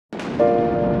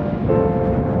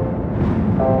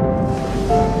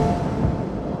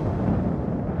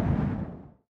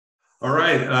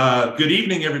right. Good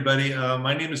evening, everybody.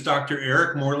 My name is Dr.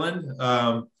 Eric Moreland.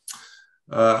 I'm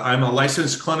a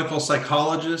licensed clinical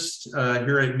psychologist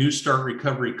here at New Start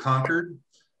Recovery Concord.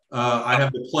 I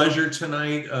have the pleasure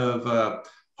tonight of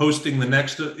hosting the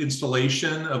next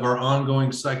installation of our ongoing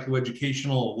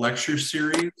psychoeducational lecture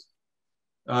series.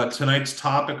 Tonight's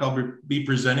topic I'll be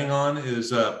presenting on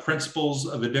is principles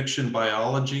of addiction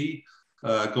biology,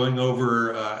 going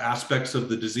over aspects of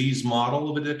the disease model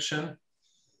of addiction.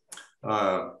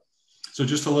 So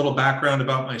just a little background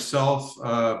about myself.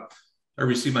 I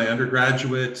received my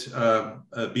undergraduate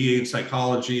BA in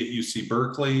psychology at UC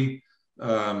Berkeley.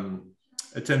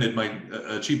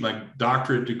 Achieved my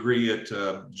doctorate degree at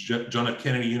John F.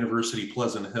 Kennedy University,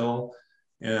 Pleasant Hill,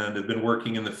 and have been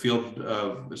working in the field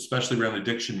of, especially around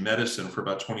addiction medicine, for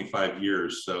about 25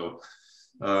 years. So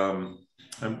I'm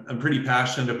pretty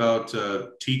passionate about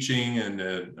teaching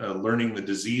and learning the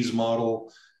disease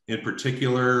model in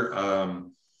particular.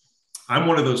 I'm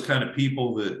one of those kind of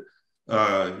people that,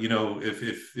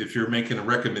 if you're making a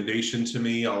recommendation to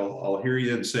me, I'll hear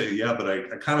you and say, yeah, but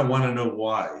I kind of want to know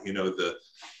why,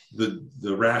 the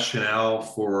rationale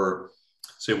for,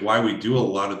 say, why we do a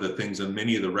lot of the things and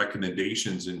many of the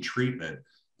recommendations in treatment.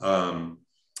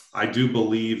 I do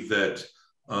believe that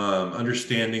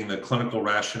understanding the clinical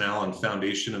rationale and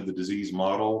foundation of the disease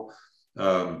model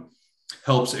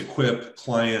helps equip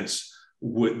clients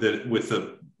with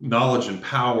the knowledge and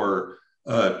power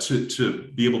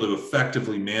to be able to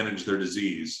effectively manage their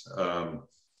disease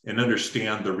and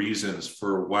understand the reasons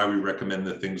for why we recommend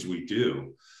the things we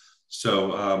do.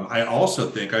 So I also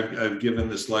think I've given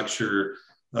this lecture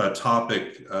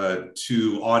topic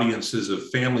to audiences of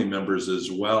family members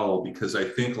as well, because I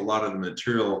think a lot of the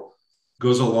material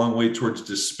goes a long way towards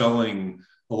dispelling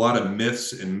a lot of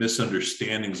myths and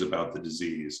misunderstandings about the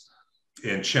disease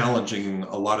and challenging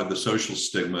a lot of the social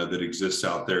stigma that exists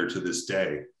out there to this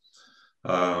day.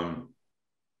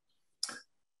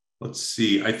 Let's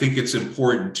see, I think it's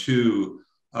important too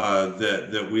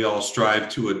that we all strive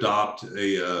to adopt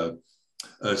a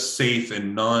safe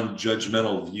and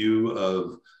non-judgmental view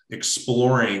of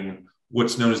exploring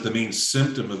what's known as the main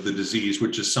symptom of the disease,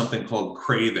 which is something called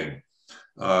craving.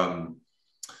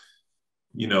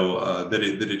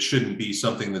 That it shouldn't be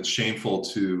something that's shameful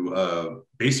to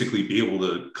basically be able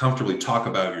to comfortably talk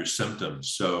about your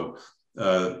symptoms. So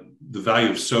the value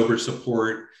of sober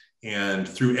support and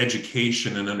through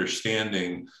education and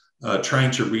understanding,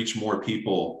 trying to reach more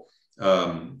people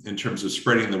in terms of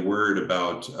spreading the word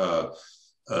about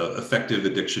effective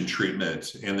addiction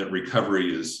treatment, and that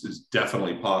recovery is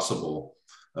definitely possible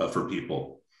for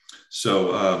people.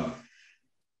 So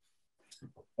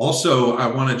also, I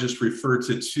want to just refer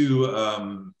to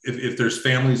if there's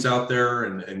families out there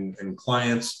and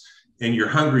clients, and you're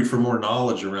hungry for more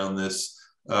knowledge around this,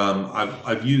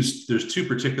 there's two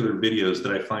particular videos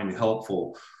that I find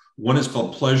helpful. One is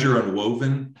called Pleasure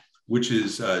Unwoven, which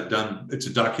is it's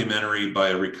a documentary by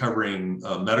a recovering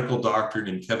medical doctor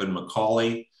named Kevin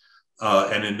McCauley.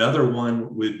 And another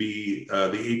one would be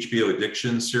the HBO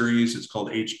Addiction series. It's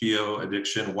called HBO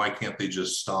Addiction, Why Can't They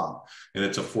Just Stop? And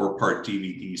it's a 4-part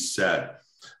DVD set.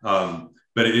 But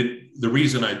the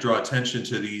reason I draw attention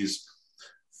to these,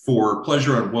 for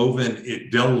Pleasure Unwoven,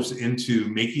 it delves into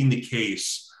making the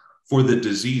case for the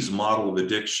disease model of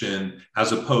addiction,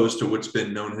 as opposed to what's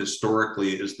been known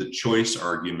historically as the choice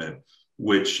argument,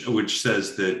 which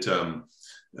says that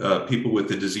people with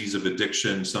the disease of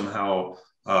addiction somehow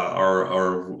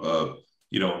are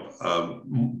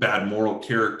bad moral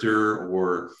character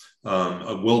or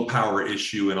a willpower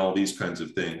issue and all these kinds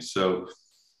of things. So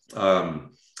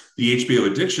the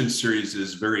HBO Addiction series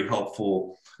is very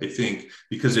helpful, I think,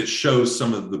 because it shows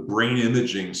some of the brain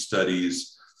imaging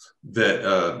studies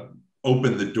that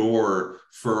open the door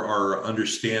for our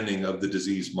understanding of the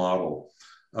disease model.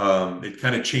 It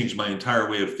kind of changed my entire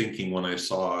way of thinking when I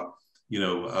saw,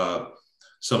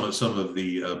 some of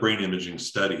the brain imaging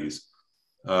studies.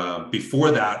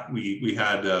 Before that, we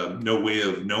had no way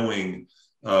of knowing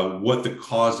what the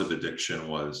cause of addiction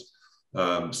was.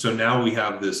 So now we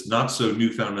have this not so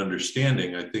newfound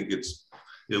understanding. I think it's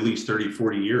at least 30,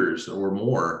 40 years or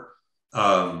more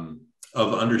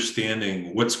of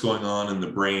understanding what's going on in the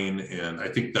brain. And I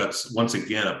think that's, once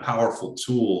again, a powerful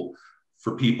tool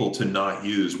for people to not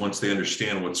use once they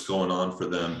understand what's going on for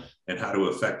them and how to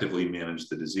effectively manage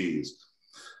the disease.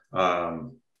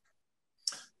 And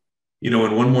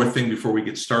one more thing before we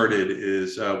get started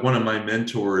is one of my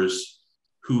mentors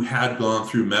who had gone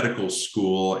through medical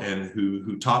school and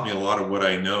who taught me a lot of what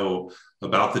I know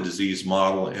about the disease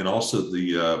model, and also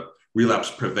the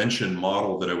relapse prevention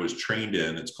model that I was trained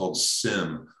in. It's called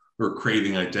SIM, or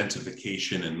Craving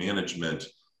Identification and Management.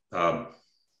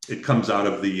 it comes out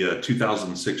of the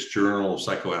 2006 Journal of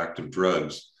Psychoactive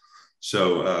Drugs.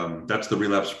 So that's the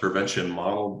relapse prevention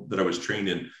model that I was trained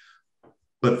in.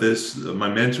 But my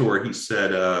mentor, he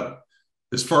said,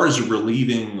 as far as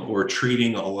relieving or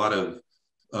treating a lot of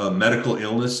medical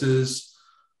illnesses,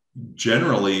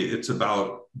 generally it's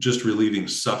about just relieving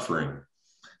suffering.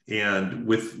 And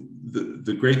with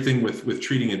the great thing with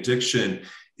treating addiction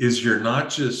is you're not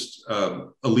just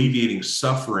alleviating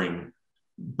suffering,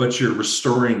 but you're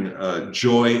restoring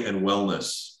joy and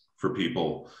wellness for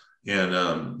people.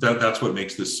 And that's what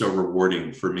makes this so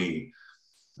rewarding for me.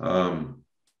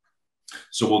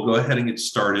 So we'll go ahead and get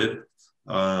started.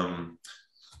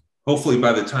 Hopefully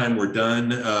by the time we're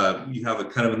done, you have a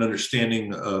kind of an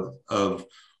understanding of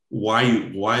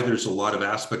why there's a lot of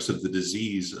aspects of the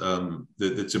disease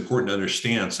that's important to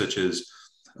understand, such as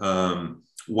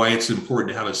why it's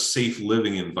important to have a safe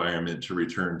living environment to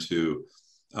return to.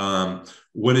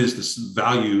 What is this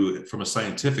value from a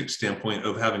scientific standpoint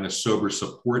of having a sober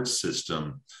support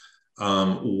system?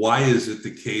 Why is it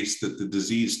the case that the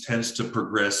disease tends to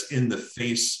progress in the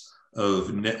face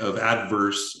of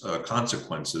adverse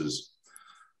consequences?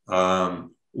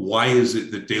 Why is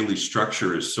it that daily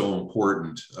structure is so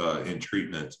important in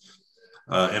treatment?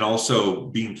 And also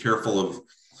being careful of,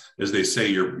 as they say,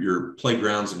 your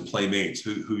playgrounds and playmates,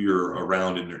 who you're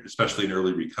around, especially in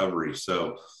early recovery.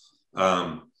 So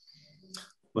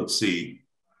let's see.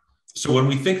 So when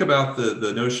we think about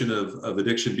the notion of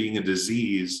addiction being a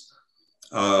disease,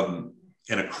 and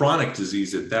a chronic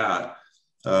disease at that,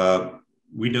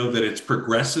 we know that it's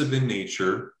progressive in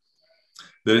nature,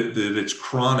 that it's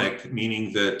chronic,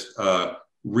 meaning that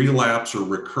relapse or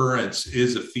recurrence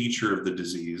is a feature of the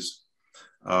disease,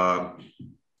 that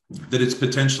it's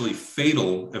potentially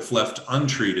fatal if left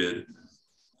untreated.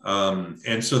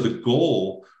 And so the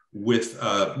goal with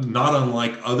not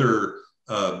unlike other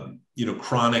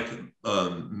chronic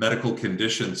medical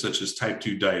conditions such as type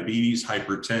 2 diabetes,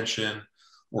 hypertension,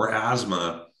 or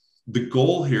asthma, the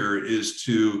goal here is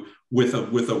to, with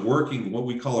a working, what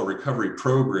we call a recovery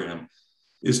program,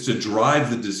 is to drive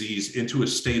the disease into a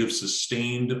state of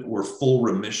sustained or full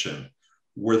remission,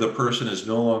 where the person is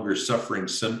no longer suffering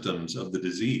symptoms of the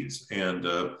disease, and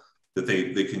that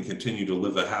they can continue to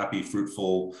live a happy,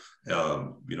 fruitful,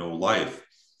 life.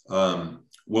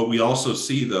 What we also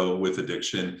see, though, with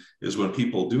addiction is when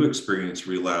people do experience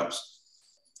relapse,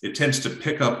 it tends to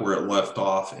pick up where it left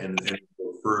off and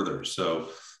go further. So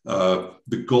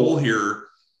the goal here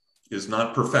is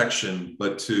not perfection,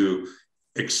 but to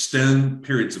extend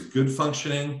periods of good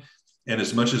functioning, and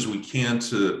as much as we can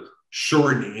to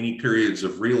shorten any periods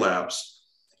of relapse.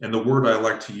 And the word I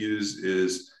like to use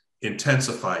is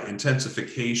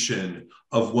intensification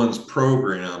of one's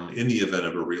program in the event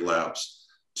of a relapse,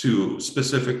 to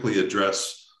specifically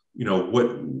address,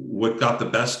 what got the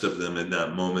best of them in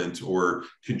that moment or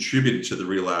contributed to the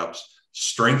relapse,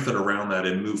 strengthen around that,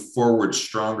 and move forward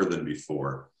stronger than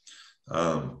before.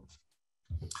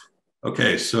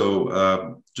 Okay,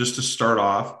 so just to start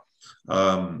off,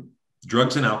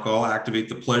 drugs and alcohol activate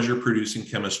the pleasure-producing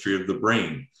chemistry of the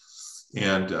brain.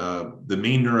 And the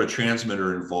main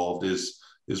neurotransmitter involved is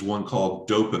one called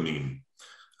dopamine,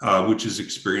 which is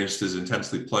experienced as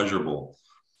intensely pleasurable.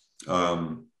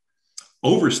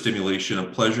 Overstimulation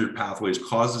of pleasure pathways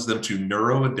causes them to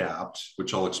neuroadapt,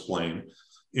 which I'll explain,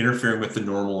 interfering with the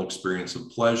normal experience of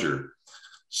pleasure.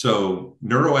 So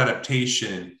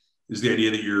neuroadaptation is the idea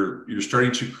that you're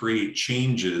starting to create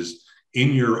changes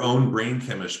in your own brain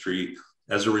chemistry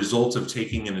as a result of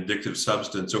taking an addictive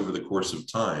substance over the course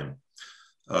of time.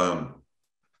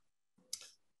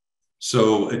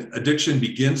 So addiction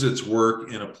begins its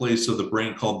work in a place of the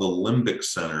brain called the limbic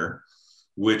center,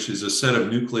 which is a set of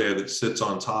nuclei that sits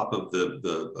on top of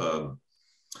the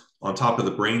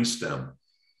brain stem,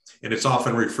 and it's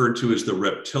often referred to as the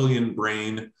reptilian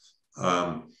brain.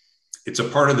 It's a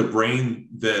part of the brain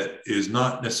that is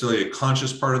not necessarily a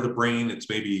conscious part of the brain. It's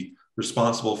maybe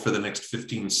responsible for the next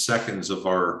 15 seconds of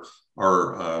our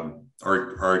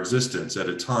existence at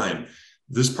a time.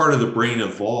 This part of the brain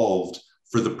evolved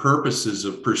for the purposes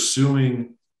of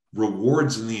pursuing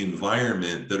rewards in the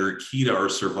environment that are key to our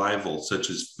survival, such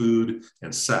as food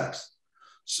and sex.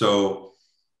 So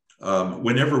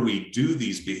whenever we do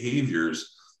these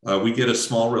behaviors, we get a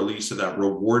small release of that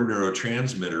reward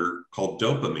neurotransmitter called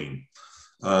dopamine.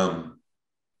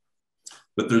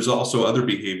 But there's also other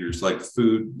behaviors like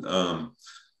food,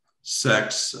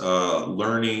 sex,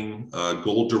 learning,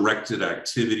 goal-directed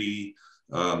activity.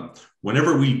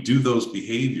 Whenever we do those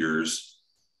behaviors,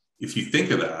 if you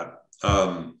think of that,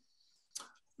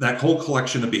 that whole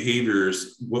collection of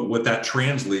behaviors, what that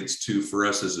translates to for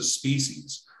us as a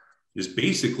species is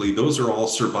basically those are all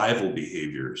survival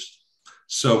behaviors.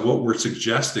 So what we're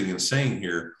suggesting and saying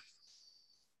here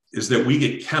is that we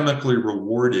get chemically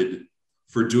rewarded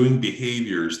for doing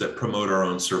behaviors that promote our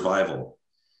own survival.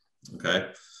 Okay.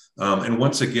 And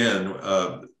once again,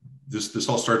 this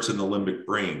all starts in the limbic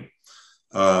brain.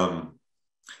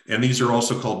 And these are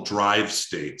also called drive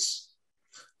states.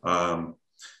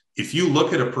 If you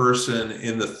look at a person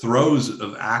in the throes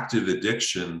of active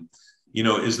addiction,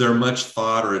 is there much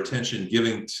thought or attention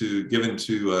given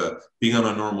to being on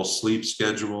a normal sleep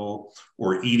schedule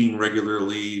or eating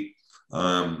regularly,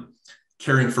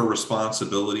 caring for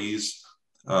responsibilities,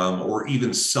 or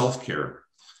even self-care?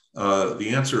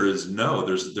 The answer is no.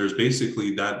 There's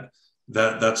basically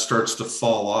that starts to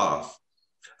fall off.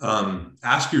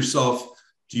 Ask yourself,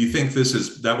 do you think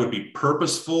that would be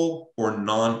purposeful or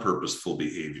non-purposeful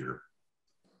behavior?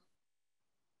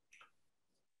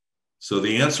 So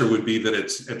the answer would be that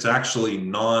it's actually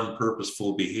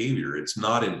non-purposeful behavior. It's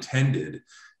not intended.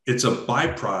 It's a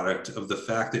byproduct of the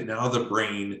fact that now the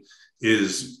brain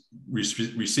is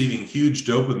receiving huge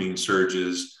dopamine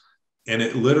surges, and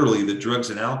it literally, the drugs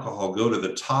and alcohol go to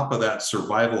the top of that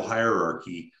survival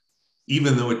hierarchy,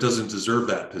 even though it doesn't deserve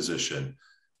that position.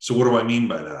 So what do I mean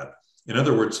by that? In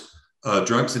other words,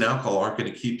 drugs and alcohol aren't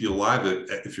going to keep you alive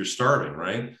if you're starving,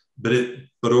 right?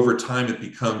 But over time, it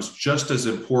becomes just as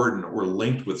important or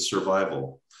linked with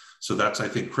survival. So that's, I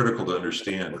think, critical to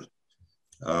understand.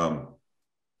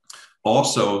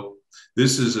 Also,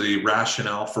 this is a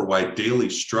rationale for why daily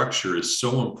structure is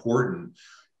so important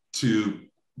to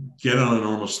get on a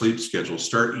normal sleep schedule,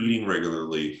 start eating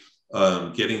regularly,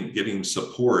 getting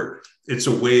support. It's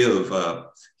a way of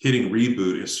hitting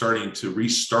reboot and starting to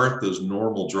restart those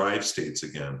normal drive states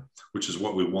again, which is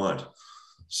what we want.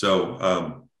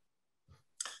 So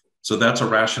that's a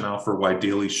rationale for why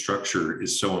daily structure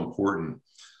is so important.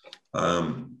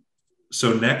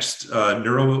 So next,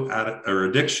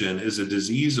 addiction is a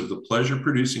disease of the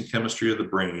pleasure-producing chemistry of the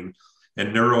brain,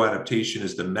 and neuroadaptation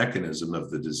is the mechanism of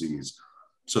the disease.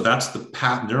 So that's the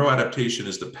path. Neuroadaptation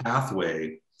is the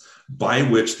pathway by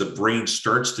which the brain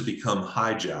starts to become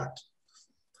hijacked.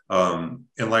 And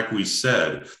like we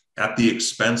said, at the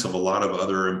expense of a lot of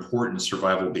other important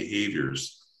survival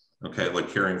behaviors, okay, like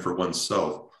caring for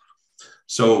oneself.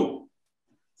 So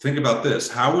think about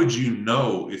this. How would you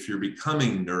know if you're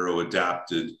becoming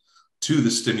neuroadapted to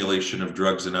the stimulation of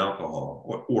drugs and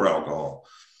alcohol, or alcohol,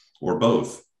 or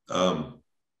both?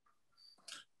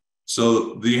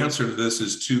 So the answer to this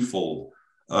is twofold.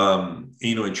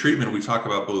 In treatment, we talk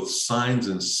about both signs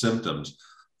and symptoms.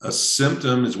 A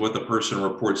symptom is what the person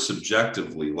reports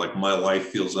subjectively, like my life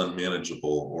feels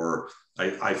unmanageable, or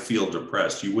I feel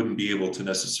depressed. You wouldn't be able to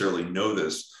necessarily know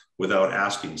this without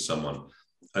asking someone.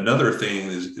 Another thing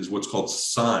is what's called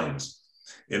signs,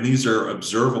 and these are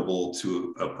observable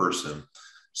to a person.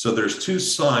 So there's two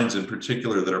signs in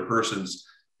particular that a person's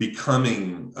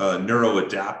becoming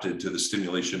neuroadapted to the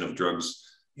stimulation of drugs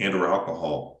and or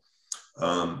alcohol.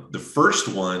 The first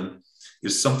one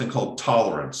is something called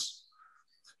tolerance.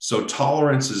 So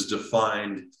tolerance is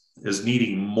defined as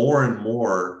needing more and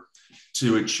more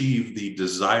to achieve the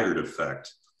desired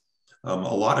effect. A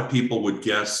lot of people would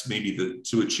guess maybe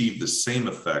to achieve the same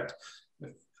effect.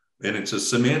 And it's a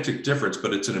semantic difference,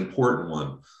 but it's an important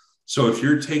one. So if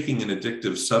you're taking an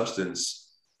addictive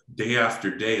substance day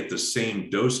after day at the same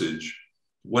dosage,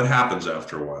 what happens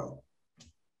after a while?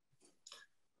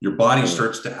 Your body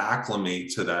starts to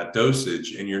acclimate to that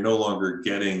dosage, and you're no longer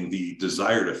getting the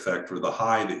desired effect or the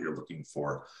high that you're looking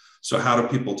for. So how do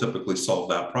people typically solve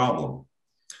that problem?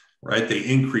 Right? They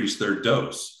increase their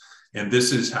dose. And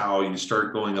this is how you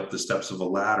start going up the steps of a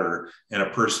ladder and a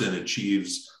person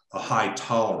achieves a high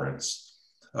tolerance.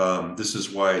 This is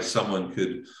why someone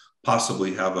could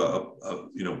possibly have a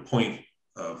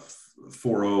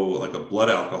 0.40, like a blood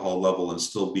alcohol level, and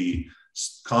still be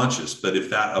conscious. But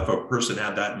if a person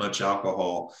had that much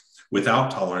alcohol without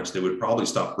tolerance, they would probably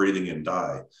stop breathing and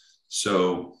die.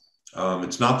 So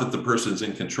it's not that the person's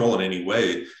in control in any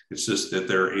way. It's just that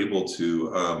they're able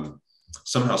to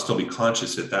somehow still be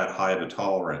conscious at that high of a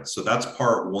tolerance. So that's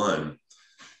part one,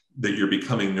 that you're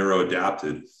becoming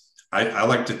neuroadapted. I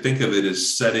like to think of it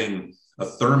as setting a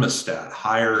thermostat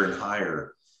higher and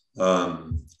higher,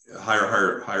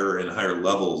 higher and higher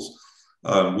levels,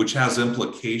 which has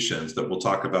implications that we'll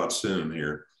talk about soon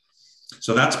here.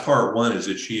 So that's part one, is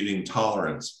achieving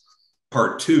tolerance.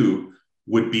 Part two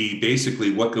would be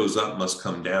basically what goes up must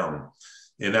come down.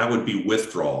 And that would be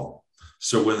withdrawal.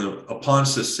 So upon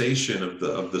cessation of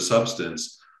the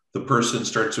substance, the person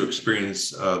starts to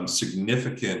experience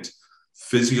significant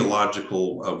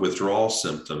physiological withdrawal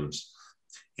symptoms.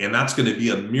 And that's going to be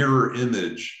a mirror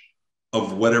image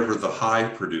of whatever the high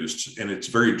produced, and it's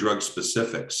very drug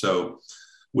specific. So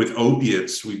with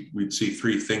opiates, we'd see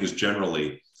three things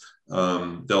generally.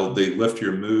 They lift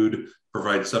your mood,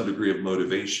 provide some degree of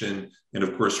motivation, and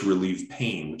of course relieve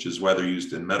pain, which is why they're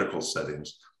used in medical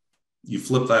settings. You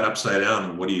flip that upside down,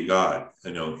 and what do you got?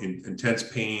 Intense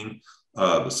pain,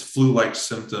 flu-like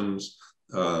symptoms,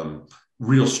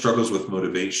 real struggles with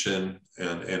motivation,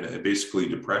 and basically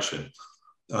depression.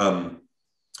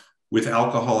 With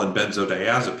alcohol and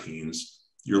benzodiazepines,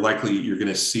 you're going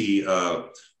to see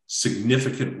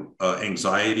significant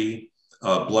anxiety,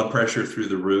 blood pressure through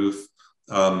the roof,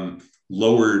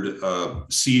 lowered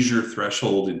seizure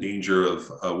threshold and danger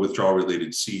of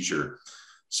withdrawal-related seizure.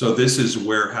 So this is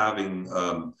where having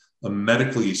a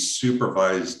medically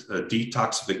supervised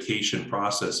detoxification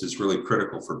process is really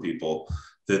critical for people,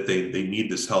 that they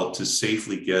need this help to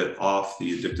safely get off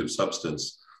the addictive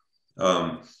substance.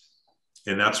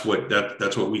 And that's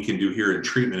what we can do here in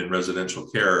treatment and residential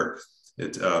care. We're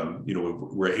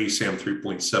ASAM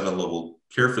 3.7 level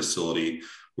care facility.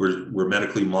 We're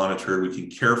medically monitored. We can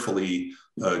carefully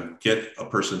get a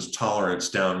person's tolerance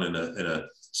down in a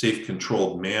safe,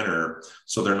 controlled manner,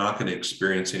 so they're not going to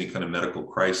experience any kind of medical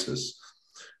crisis.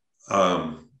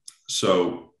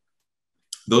 So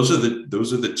those are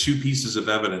the two pieces of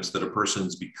evidence that a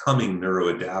person's becoming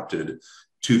neuroadapted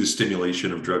to the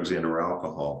stimulation of drugs and/or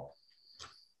alcohol.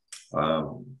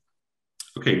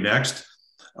 Okay, next,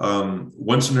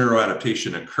 once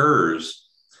neuroadaptation occurs,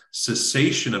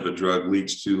 cessation of a drug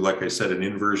leads to, like I said, an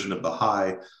inversion of the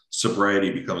high.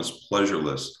 Sobriety becomes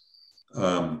pleasureless.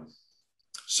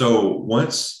 So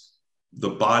once the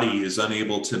body is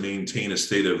unable to maintain a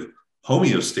state of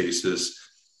homeostasis,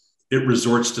 it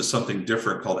resorts to something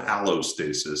different called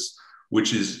allostasis,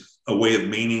 which is a way of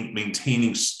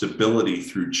maintaining stability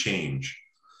through change.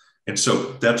 And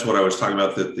so that's what I was talking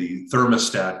about, that the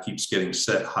thermostat keeps getting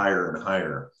set higher and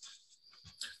higher.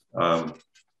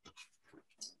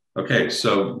 Okay,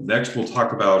 so next we'll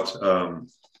talk about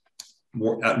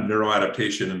more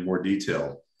neuroadaptation in more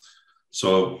detail.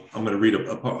 So I'm going to read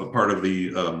a part of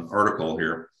the article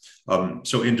here.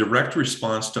 So in direct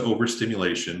response to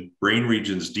overstimulation, brain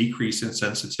regions decrease in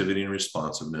sensitivity and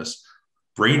responsiveness.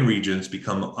 Brain regions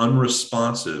become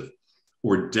unresponsive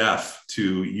or deaf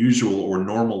to usual or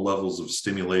normal levels of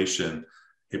stimulation,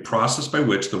 a process by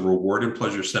which the reward and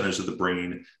pleasure centers of the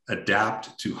brain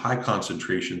adapt to high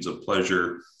concentrations of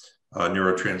pleasure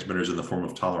neurotransmitters in the form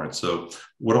of tolerance. So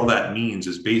what all that means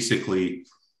is basically,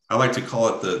 I like to call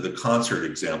it the concert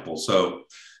example. So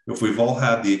if we've all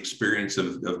had the experience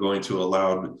of going to a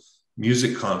loud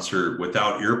music concert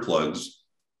without earplugs,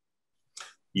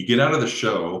 you get out of the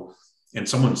show and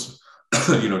someone's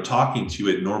talking to you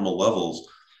at normal levels,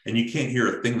 and you can't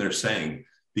hear a thing they're saying,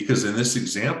 because in this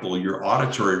example, your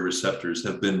auditory receptors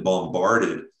have been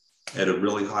bombarded at a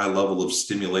really high level of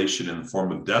stimulation in the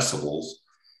form of decibels,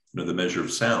 the measure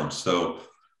of sound. So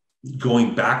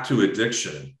going back to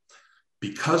addiction,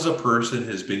 because a person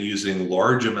has been using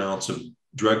large amounts of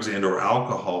drugs and or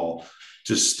alcohol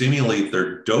to stimulate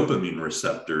their dopamine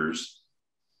receptors,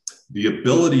 the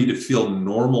ability to feel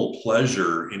normal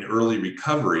pleasure in early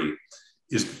recovery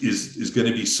is going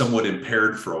to be somewhat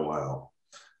impaired for a while.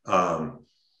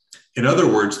 In other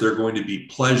words, they're going to be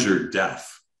pleasure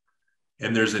deaf.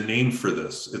 And there's a name for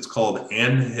this. It's called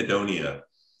anhedonia.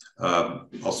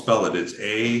 I'll spell it. It's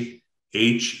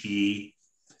AHEDONIA,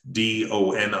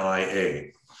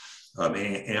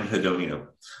 anhedonia.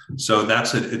 So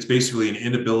it's basically an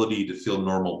inability to feel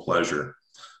normal pleasure.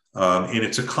 And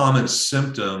it's a common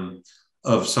symptom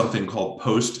of something called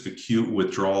post-acute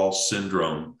withdrawal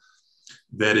syndrome.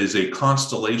 That is a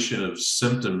constellation of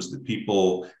symptoms that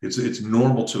it's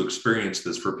normal to experience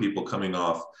this for people coming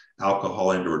off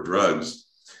alcohol and or drugs.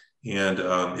 And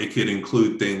it could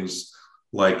include things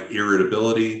like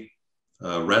irritability,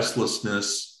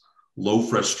 restlessness, low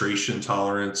frustration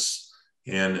tolerance,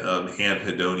 and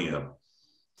anhedonia.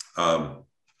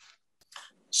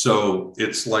 So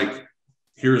it's like,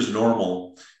 here's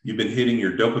normal. You've been hitting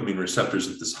your dopamine receptors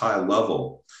at this high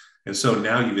level. And so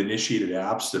now you've initiated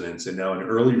abstinence, and now in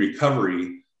early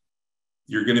recovery,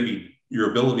 your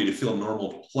ability to feel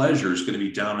normal pleasure is going to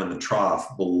be down in the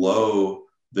trough below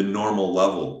the normal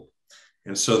level.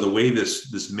 And so the way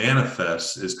this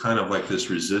manifests is kind of like this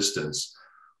resistance,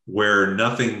 where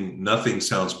nothing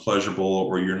sounds pleasurable,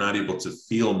 or you're not able to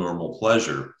feel normal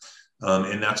pleasure.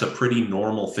 And that's a pretty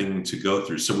normal thing to go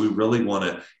through. So we really want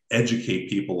to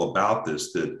educate people about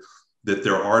this, that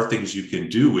there are things you can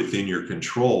do within your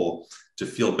control to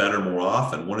feel better more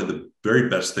often. One of the very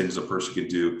best things a person can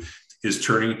do is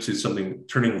turning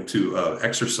to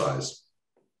exercise.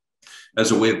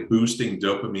 as a way of boosting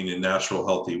dopamine in natural,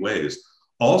 healthy ways.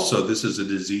 Also, this is a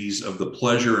disease of the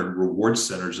pleasure and reward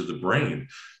centers of the brain.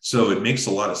 So it makes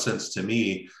a lot of sense to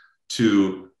me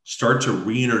to start to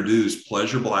reintroduce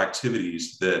pleasurable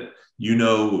activities that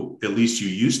at least you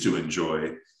used to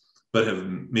enjoy, but have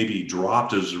maybe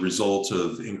dropped as a result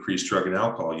of increased drug and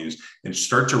alcohol use, and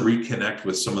start to reconnect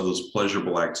with some of those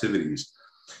pleasurable activities.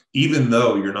 Even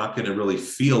though you're not going to really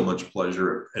feel much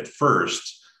pleasure at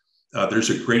first, there's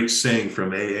a great saying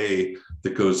from AA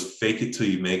that goes, fake it till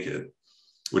you make it,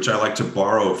 which I like to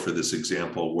borrow for this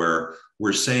example, where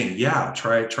we're saying, yeah,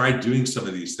 try doing some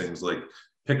of these things, like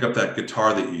pick up that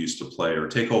guitar that you used to play, or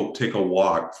take a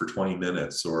walk for 20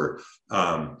 minutes, or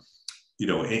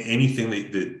anything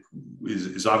that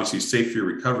is obviously safe for your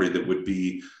recovery that would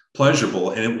be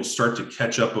pleasurable, and it will start to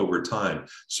catch up over time.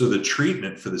 So the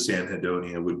treatment for this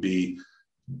anhedonia would be,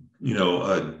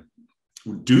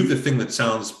 do the thing that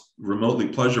sounds remotely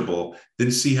pleasurable,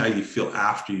 then see how you feel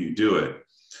after you do it.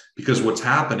 Because what's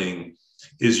happening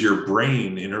is your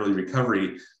brain in early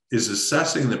recovery is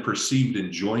assessing the perceived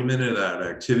enjoyment of that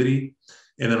activity,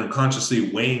 and then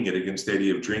unconsciously weighing it against the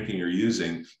idea of drinking or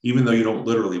using, even though you don't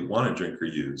literally want to drink or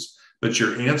use. But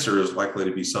your answer is likely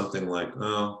to be something like,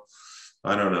 oh,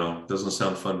 I don't know, doesn't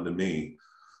sound fun to me.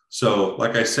 So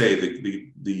like I say,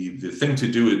 the thing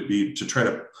to do would be to try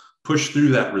to push through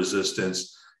that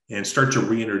resistance and start to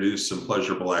reintroduce some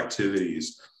pleasurable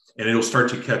activities, and it'll start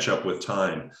to catch up with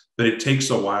time. But it takes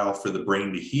a while for the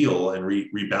brain to heal and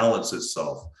rebalance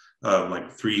itself.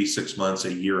 Like 3-6 months,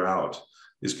 a year out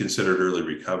is considered early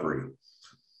recovery.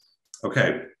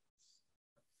 Okay.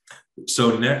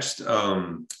 So next,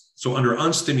 so under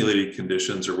unstimulated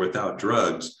conditions or without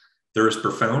drugs, there is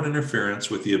profound interference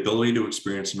with the ability to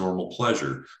experience normal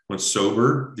pleasure. When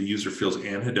sober, the user feels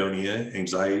anhedonia,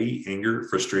 anxiety, anger,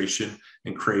 frustration,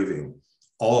 and craving,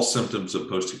 all symptoms of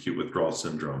post-acute withdrawal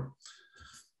syndrome.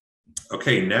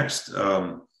 Okay, next,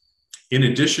 in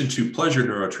addition to pleasure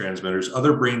neurotransmitters,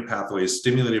 other brain pathways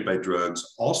stimulated by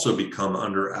drugs also become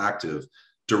underactive,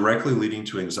 directly leading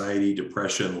to anxiety,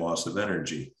 depression, loss of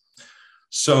energy.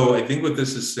 So I think what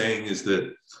this is saying is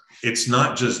that it's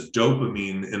not just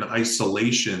dopamine in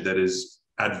isolation that is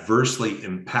adversely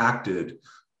impacted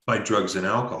by drugs and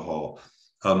alcohol.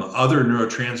 Other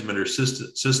neurotransmitter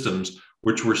systems,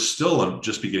 which we're still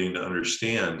just beginning to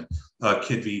understand,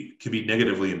 can be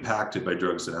negatively impacted by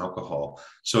drugs and alcohol.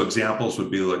 So examples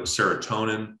would be like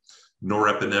serotonin,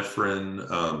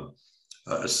 norepinephrine,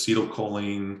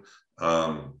 acetylcholine,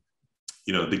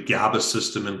 the GABA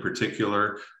system in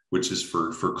particular, which is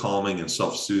for calming and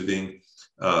self-soothing.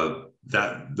 Those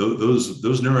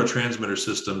neurotransmitter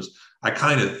systems,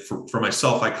 for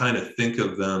myself, I kind of think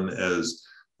of them as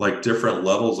like different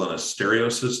levels on a stereo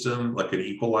system, like an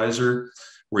equalizer,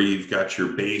 where you've got your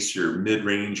bass, your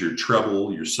mid-range, your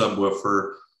treble, your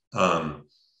subwoofer.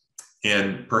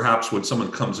 And perhaps when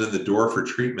someone comes in the door for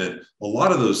treatment, a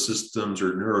lot of those systems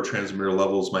or neurotransmitter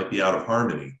levels might be out of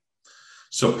harmony.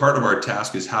 So part of our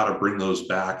task is how to bring those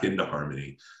back into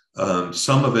harmony.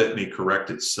 Some of it may correct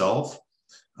itself,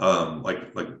 like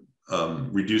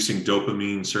reducing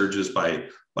dopamine surges by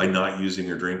not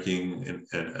using or drinking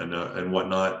and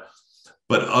whatnot.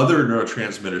 But other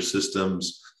neurotransmitter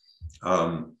systems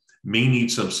may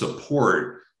need some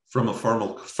support from a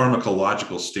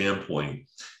pharmacological standpoint.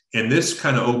 And this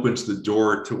kind of opens the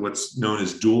door to what's known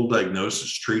as dual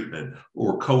diagnosis treatment,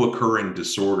 or co-occurring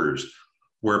disorders,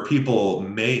 where people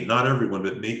may, not everyone,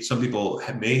 but some people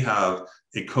may have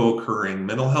a co-occurring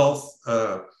mental health.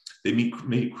 They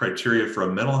meet criteria for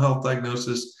a mental health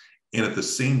diagnosis, and at the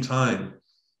same time,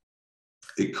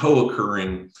 a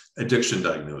co-occurring addiction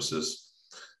diagnosis.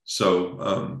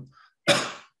 So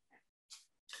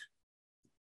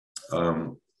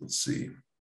let's see.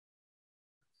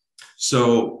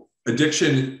 So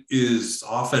addiction is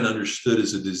often understood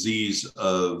as a disease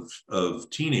of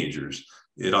teenagers.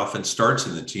 It often starts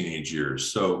in the teenage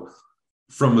years. So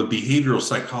from a behavioral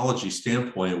psychology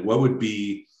standpoint, what would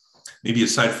be, maybe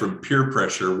aside from peer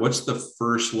pressure, what's the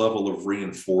first level of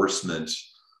reinforcement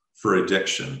for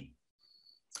addiction?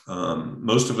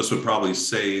 Most of us would probably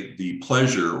say the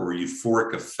pleasure or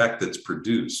euphoric effect that's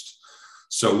produced.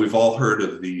 So we've all heard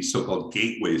of the so-called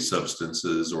gateway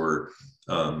substances, or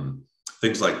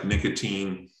things like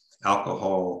nicotine,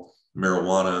 alcohol,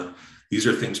 marijuana. These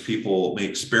are things people may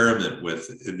experiment with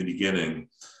in the beginning,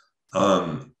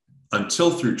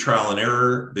 until through trial and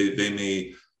error, they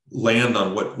may land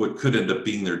on what could end up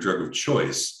being their drug of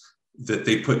choice, that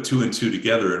they put 2 and 2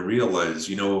 together and realize,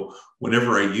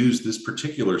 whenever I use this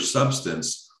particular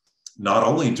substance, not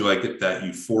only do I get that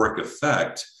euphoric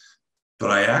effect, but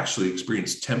I actually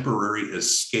experience temporary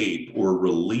escape or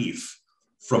relief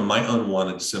from my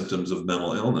unwanted symptoms of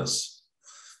mental illness.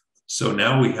 So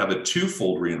now we have a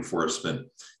twofold reinforcement.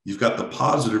 You've got the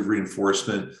positive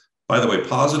reinforcement. By the way,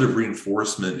 positive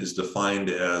reinforcement is defined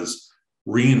as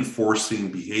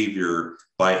reinforcing behavior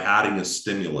by adding a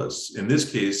stimulus. In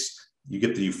this case, you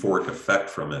get the euphoric effect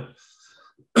from it.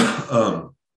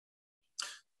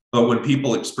 But when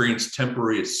people experience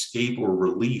temporary escape or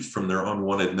relief from their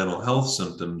unwanted mental health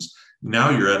symptoms, now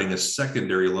you're adding a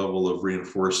secondary level of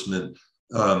reinforcement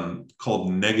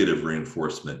called negative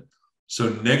reinforcement. So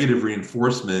negative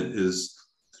reinforcement is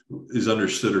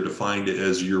understood or defined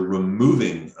as you're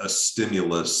removing a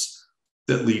stimulus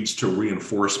that leads to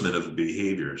reinforcement of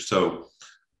behavior. So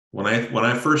when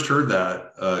I first heard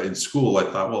that in school, I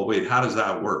thought, well, wait, how does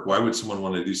that work? Why would someone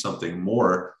want to do something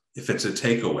more if it's a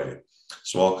takeaway?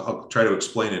 So I'll try to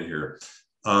explain it here.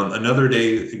 Another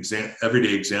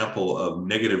everyday example of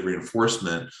negative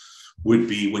reinforcement would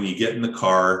be when you get in the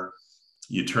car,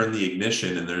 you turn the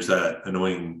ignition, and there's that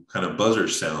annoying kind of buzzer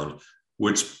sound,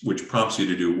 which prompts you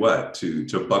to do what?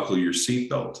 To buckle your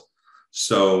seatbelt.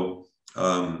 So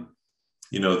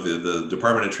the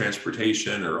Department of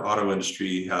Transportation or auto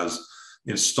industry has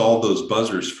installed those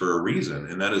buzzers for a reason,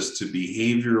 and that is to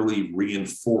behaviorally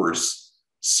reinforce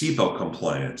seatbelt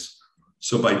compliance.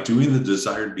 So by doing the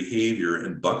desired behavior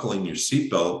and buckling your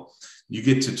seatbelt, you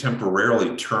get to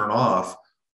temporarily turn off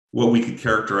what we could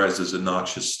characterize as a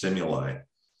noxious stimuli,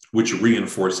 which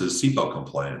reinforces seatbelt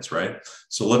compliance, right?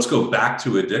 So let's go back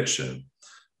to addiction.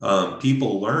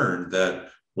 People learn that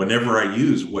whenever I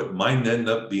use what might end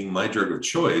up being my drug of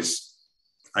choice,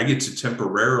 I get to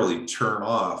temporarily turn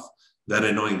off that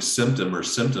annoying symptom or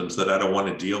symptoms that I don't want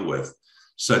to deal with,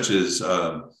 such as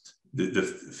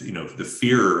the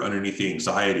fear underneath the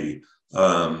anxiety,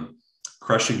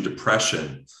 crushing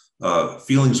depression,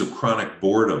 feelings of chronic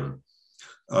boredom,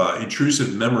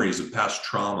 intrusive memories of past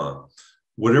trauma.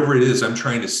 Whatever it is I'm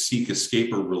trying to seek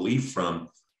escape or relief from,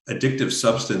 addictive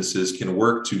substances can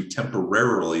work to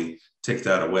temporarily take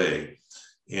that away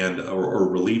and or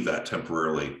relieve that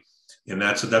temporarily. And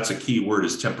that's a key word,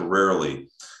 is temporarily.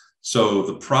 So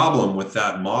the problem with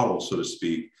that model, so to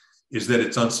speak, is that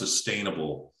it's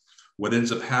unsustainable. What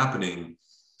ends up happening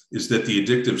is that the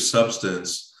addictive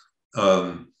substance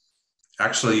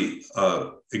actually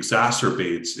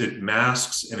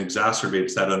masks and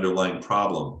exacerbates that underlying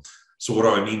problem. So what do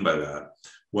I mean by that?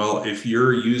 Well, if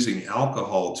you're using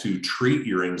alcohol to treat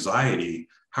your anxiety,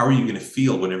 how are you going to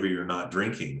feel whenever you're not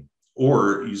drinking,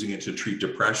 or using it to treat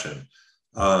depression?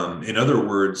 In other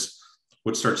words,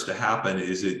 what starts to happen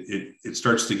is it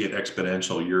starts to get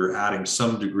exponential. You're adding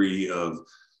some degree of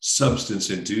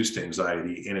substance-induced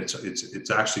anxiety, and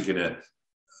it's actually going to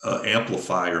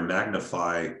amplify or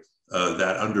magnify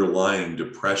that underlying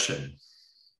depression,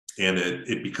 and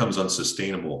it becomes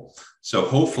unsustainable. So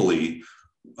hopefully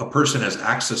a person has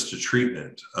access to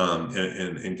treatment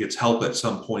and gets help at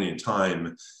some point in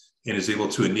time and is able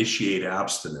to initiate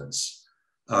abstinence.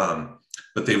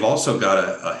 But they've also got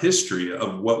a history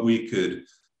of what we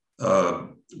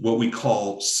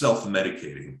call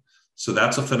self-medicating. So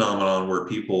that's a phenomenon where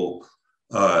people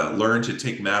learn to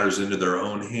take matters into their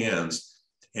own hands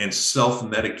and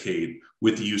self-medicate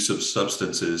with the use of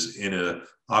substances in a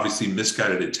obviously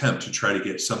misguided attempt to try to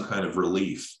get some kind of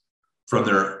relief from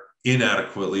their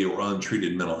inadequately or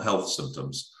untreated mental health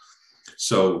symptoms.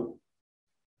 So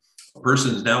a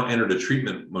person's now entered a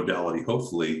treatment modality,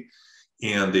 hopefully,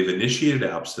 and they've initiated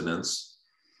abstinence.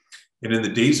 And in the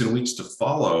days and weeks to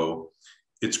follow,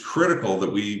 it's critical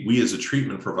that we as a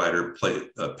treatment provider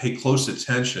pay close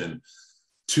attention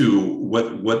to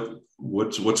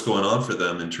what's going on for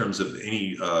them in terms of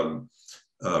any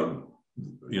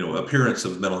appearance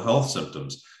of mental health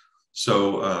symptoms.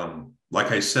 So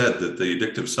like I said, that the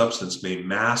addictive substance may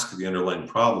mask the underlying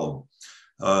problem.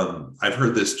 I've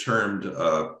heard this termed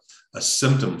a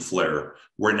symptom flare,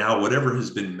 where now whatever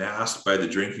has been masked by the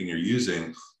drinking you're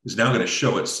using is now going to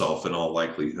show itself in all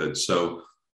likelihood. So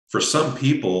for some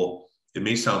people, it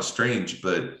may sound strange,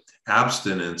 but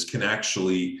abstinence can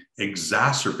actually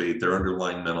exacerbate their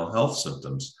underlying mental health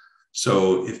symptoms.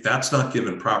 So if that's not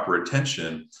given proper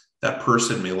attention, that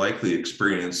person may likely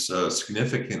experience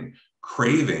significant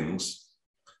cravings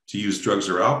to use drugs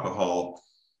or alcohol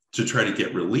to try to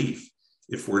get relief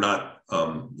if we're not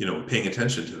paying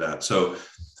attention to that. So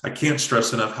I can't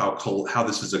stress enough how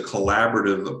this is a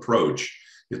collaborative approach.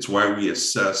 It's why we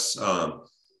assess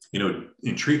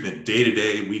in treatment day to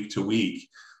day, week to week.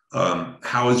 How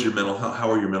are your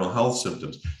mental health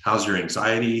symptoms? How's your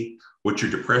anxiety? What's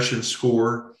your depression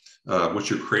score? What's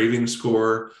your craving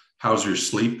score? How's your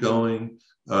sleep going?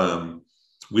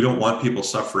 We don't want people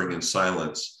suffering in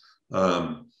silence.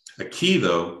 A key,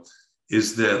 though,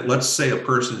 is that, let's say a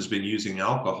person has been using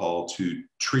alcohol to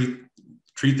treat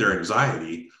their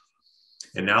anxiety,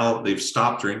 and now they've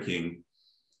stopped drinking.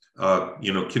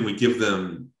 Can we give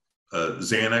them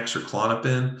Xanax or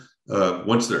Klonopin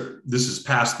once this is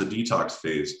past the detox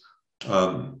phase?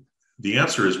 The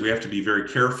answer is we have to be very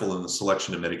careful in the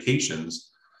selection of medications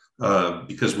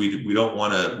because we don't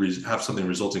want to have something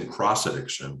result in cross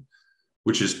addiction,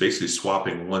 which is basically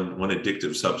swapping one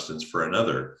addictive substance for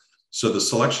another. So the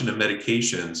selection of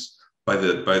medications by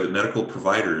the medical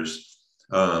providers,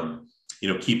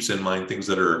 keeps in mind things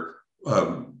that are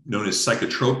known as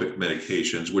psychotropic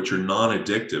medications, which are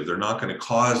non-addictive. They're not going to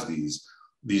cause these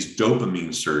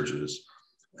dopamine surges.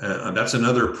 And that's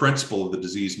another principle of the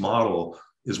disease model,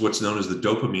 is what's known as the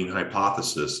dopamine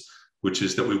hypothesis, which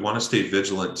is that we want to stay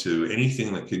vigilant to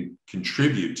anything that can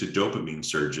contribute to dopamine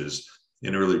surges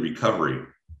in early recovery,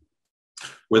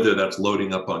 whether that's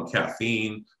loading up on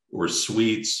caffeine or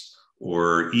sweets,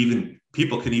 or even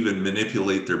people can even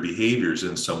manipulate their behaviors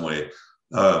in some way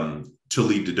to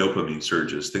lead to dopamine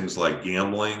surges. Things like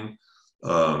gambling,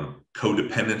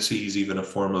 codependency is even a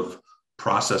form of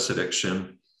process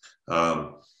addiction.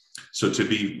 So to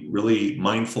be really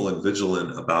mindful and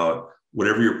vigilant about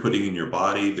whatever you're putting in your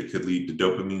body that could lead to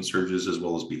dopamine surges as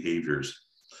well as behaviors.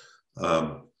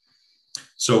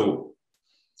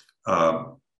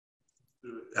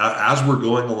 As we're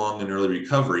going along in early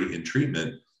recovery in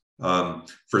treatment,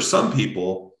 for some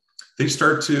people, they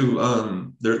start to,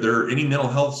 any mental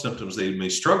health symptoms they may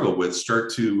struggle with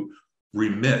start to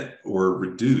remit or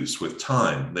reduce with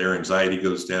time. Their anxiety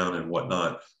goes down and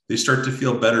whatnot. They start to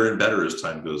feel better and better as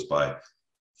time goes by.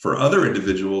 For other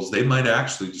individuals, they might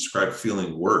actually describe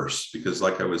feeling worse because,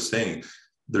 like I was saying,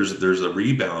 there's a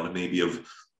rebound maybe of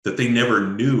that they never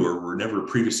knew or were never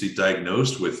previously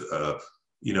diagnosed with a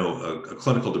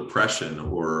clinical depression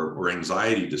or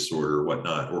anxiety disorder or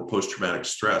whatnot, or post-traumatic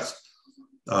stress.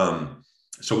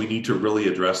 So we need to really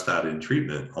address that in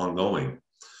treatment ongoing.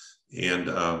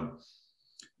 And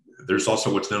there's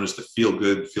also what's known as the feel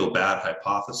good, feel bad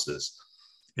hypothesis.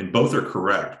 And both are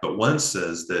correct, but one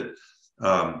says that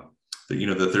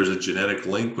that there's a genetic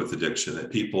link with addiction,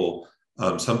 that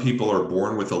some people are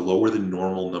born with a lower than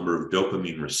normal number of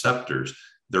dopamine receptors.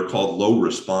 They're called low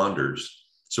responders.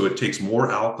 So it takes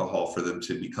more alcohol for them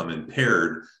to become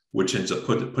impaired, which ends up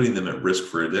putting them at risk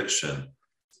for addiction.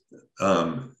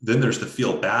 Then there's the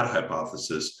feel bad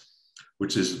hypothesis,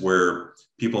 which is where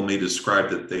people may describe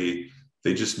that they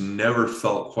just never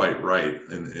felt quite right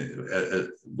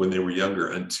when they were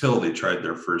younger until they tried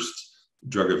their first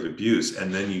drug of abuse.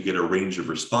 And then you get a range of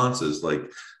responses like,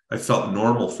 I felt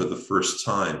normal for the first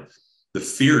time. The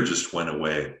fear just went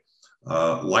away.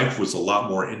 Life was a lot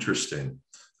more interesting.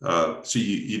 So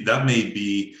that may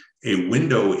be a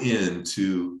window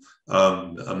into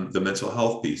the mental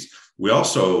health piece. We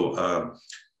also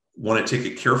want to take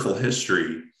a careful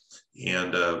history,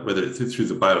 and whether through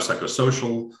the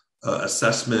biopsychosocial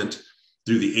assessment,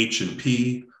 through the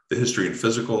H&P, the history and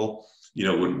physical,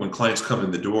 when clients come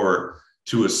in the door,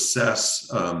 to assess,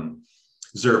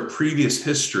 is there a previous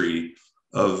history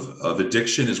of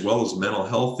addiction as well as mental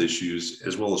health issues,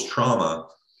 as well as trauma,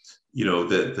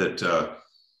 that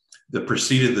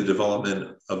preceded the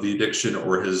development of the addiction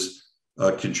or has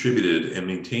contributed and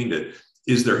maintained it?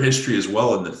 Is there history as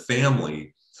well in the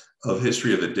family of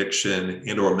history of addiction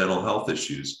and or mental health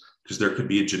issues? Because there could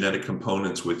be genetic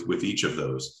components with each of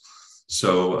those.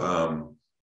 So,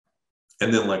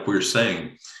 and then like we were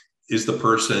saying, is the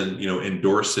person,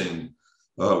 endorsing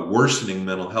worsening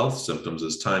mental health symptoms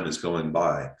as time is going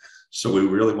by? So we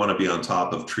really want to be on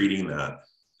top of treating that.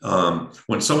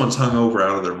 When someone's hungover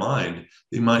out of their mind,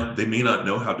 they may not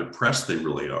know how depressed they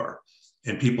really are.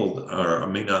 And people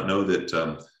may not know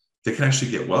that they can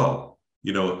actually get well,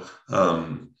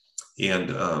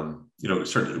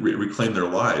 start to reclaim their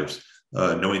lives,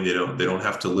 knowing they don't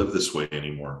have to live this way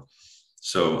anymore.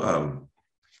 So,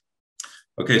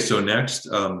 okay, so next,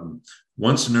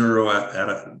 once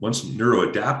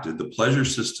neuroadapted, the pleasure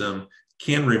system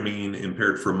can remain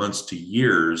impaired for months to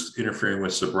years, interfering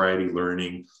with sobriety,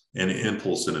 learning, and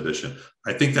impulse inhibition.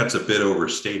 I think that's a bit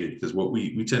overstated, because what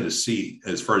we tend to see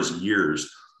as far as years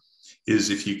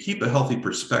is, if you keep a healthy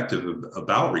perspective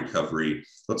about recovery,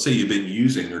 let's say you've been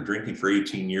using or drinking for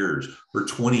 18 years or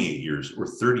 28 years or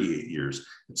 38 years,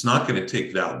 it's not going to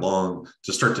take that long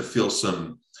to start to feel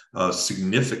some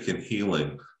significant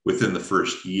healing within the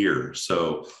first year.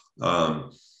 So,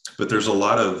 but there's a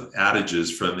lot of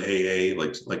adages from AA,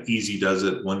 like easy does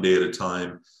it, one day at a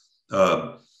time.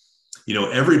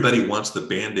 Everybody wants the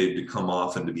Band-Aid to come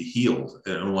off and to be healed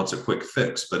and wants a quick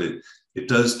fix, but it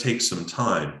does take some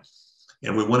time.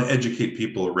 And we want to educate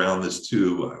people around this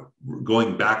too.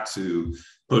 Going back to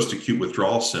post-acute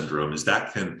withdrawal syndrome, is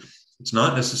that it's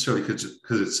not necessarily because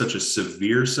it's such a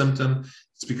severe symptom.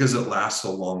 It's because it lasts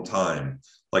a long time.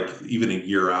 Like even a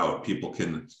year out, people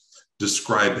can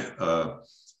describe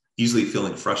easily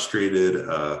feeling frustrated,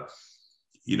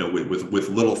 with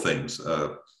little things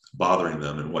bothering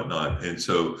them and whatnot. And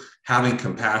so having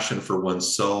compassion for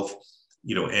oneself,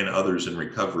 and others in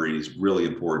recovery is really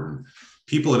important.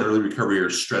 People in early recovery are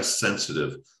stress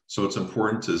sensitive, so it's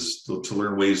important to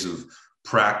learn ways of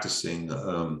practicing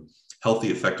healthy,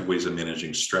 effective ways of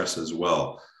managing stress as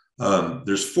well.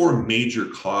 There's 4 major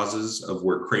causes of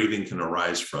where craving can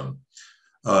arise from.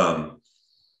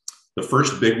 The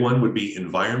first big one would be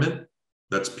environment.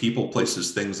 That's people,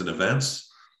 places, things, and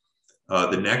events.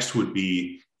 The next would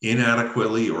be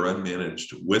inadequately or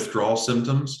unmanaged withdrawal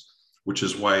symptoms, which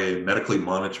is why a medically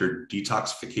monitored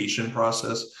detoxification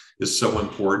process is so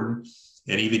important.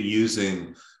 And even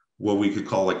using what we could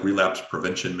call like relapse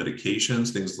prevention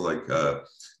medications, things like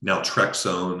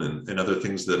naltrexone and other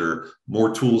things that are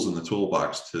more tools in the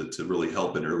toolbox to really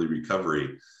help in early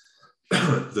recovery.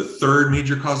 The third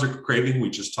major cause of craving we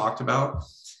just talked about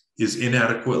is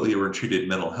inadequately or untreated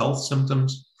mental health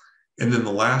symptoms. And then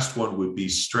the last one would be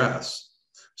stress.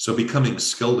 So becoming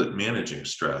skilled at managing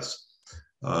stress.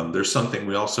 There's something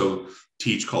we also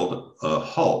teach called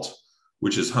HALT,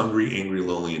 which is hungry, angry,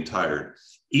 lonely, and tired.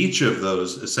 Each of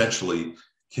those essentially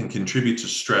can contribute to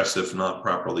stress if not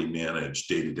properly managed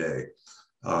day to day.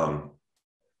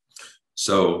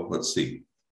 So let's see.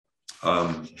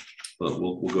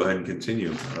 We'll go ahead and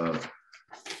continue. Kind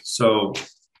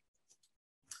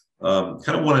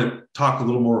of want to talk a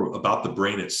little more about the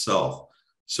brain itself.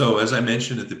 So as I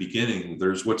mentioned at the beginning,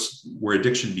 there's where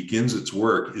addiction begins its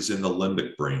work is in the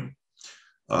limbic brain.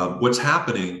 What's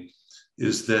happening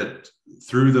is that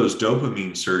through those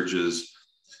dopamine surges,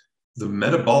 the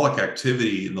metabolic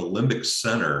activity in the limbic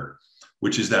center,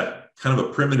 which is that kind of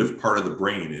a primitive part of the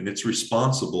brain, and it's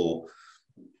responsible,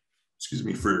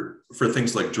 for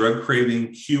things like drug craving,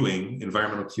 cueing,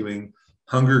 environmental cueing,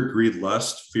 hunger, greed,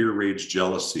 lust, fear, rage,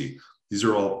 jealousy. These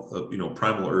are all,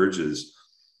 primal urges.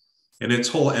 And its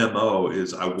whole MO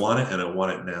is I want it and I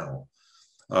want it now.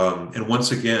 And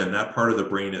once again, that part of the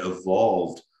brain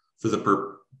evolved for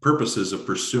the purposes of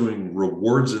pursuing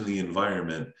rewards in the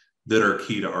environment that are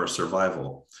key to our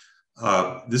survival.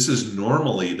 This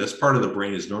part of the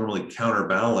brain is normally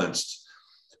counterbalanced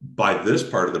by this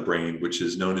part of the brain, which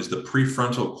is known as the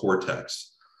prefrontal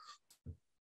cortex.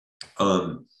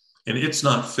 And it's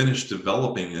not finished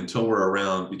developing until we're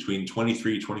around between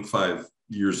 23, 25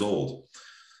 years old.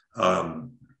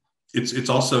 It's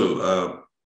also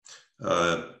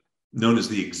known as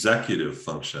the executive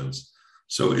functions.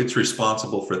 So it's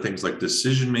responsible for things like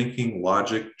decision-making,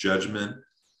 logic, judgment,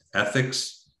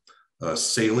 ethics,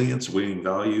 salience, weighing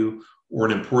value, or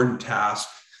an important task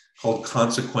called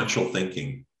consequential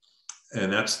thinking.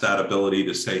 And that's that ability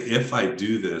to say, if I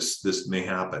do this, this may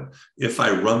happen. If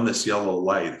I run this yellow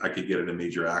light, I could get in a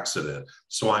major accident.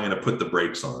 So I'm going to put the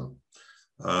brakes on.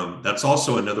 That's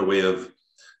also another way of,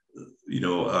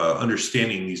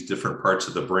 understanding these different parts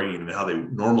of the brain and how they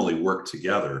normally work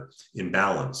together in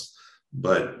balance.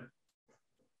 But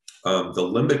the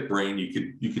limbic brain,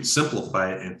 you could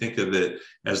simplify it and think of it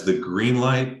as the green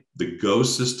light, the go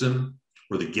system,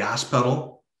 or the gas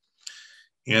pedal.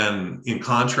 And in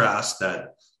contrast,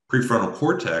 that prefrontal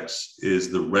cortex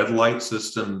is the red light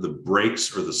system, the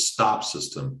brakes, or the stop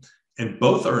system. And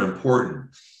both are important.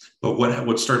 But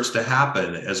what starts to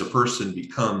happen as a person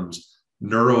becomes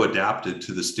neuroadapted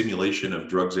to the stimulation of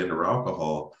drugs and or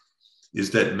alcohol is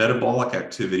that metabolic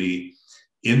activity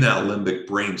in that limbic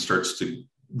brain starts to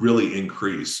really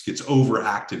increase, gets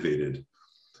overactivated,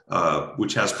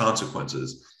 which has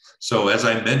consequences. So as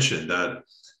I mentioned, that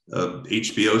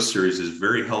HBO series is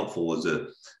very helpful as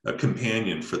a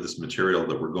companion for this material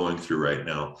that we're going through right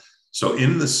now. So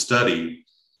in the study,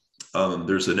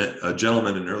 there's a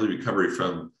gentleman in early recovery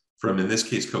from in this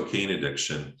case, cocaine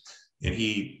addiction. And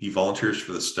he volunteers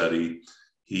for the study.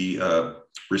 He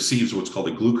receives what's called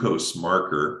a glucose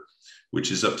marker,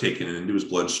 which is uptaken into his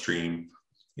bloodstream.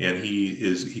 And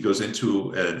he goes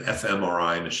into an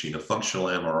fMRI machine, a functional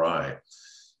MRI.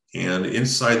 And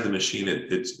inside the machine,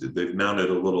 they've mounted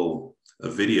a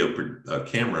video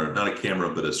camera, not a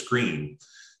camera, but a screen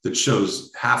that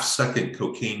shows half-second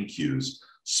cocaine cues,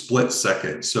 split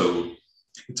second. So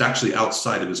it's actually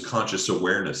outside of his conscious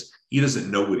awareness. He doesn't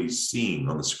know what he's seeing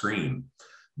on the screen.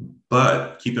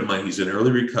 But keep in mind, he's in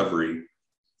early recovery.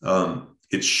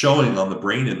 It's showing on the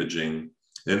brain imaging,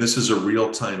 and this is a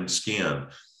real-time scan.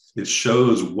 It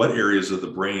shows what areas of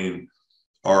the brain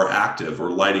are active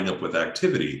or lighting up with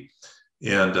activity.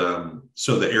 And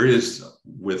so the areas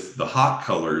with the hot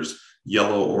colors,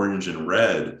 yellow, orange, and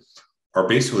red, are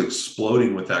basically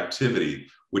exploding with activity,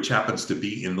 which happens to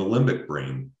be in the limbic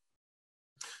brain.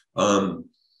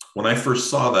 When I first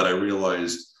saw that, I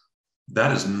realized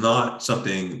that is not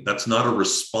something, that's not a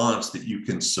response that you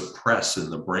can suppress in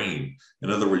the brain. In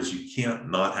other words, you can't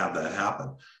not have that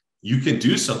happen. You can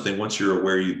do something once you're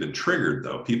aware you've been triggered,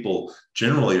 though. People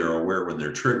generally are aware when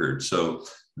they're triggered. So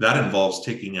that involves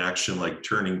taking action like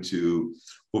turning to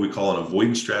what we call an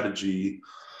avoidance strategy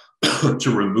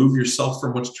to remove yourself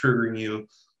from what's triggering you,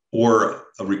 or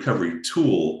a recovery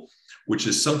tool, which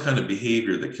is some kind of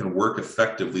behavior that can work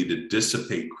effectively to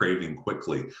dissipate craving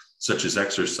quickly, such as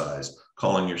exercise,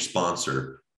 calling your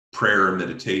sponsor, prayer or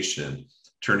meditation,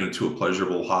 turning to a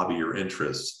pleasurable hobby or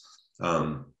interest,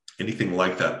 anything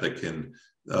like that that can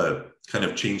kind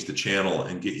of change the channel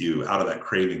and get you out of that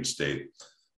craving state.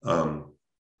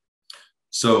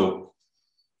 So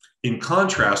in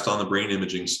contrast, on the brain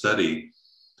imaging study,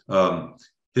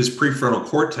 his prefrontal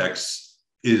cortex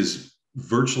is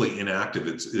virtually inactive.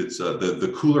 It's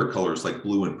the cooler colors like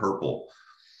blue and purple.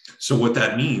 So what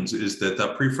that means is that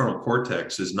that prefrontal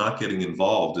cortex is not getting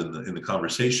involved in the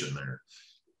conversation there.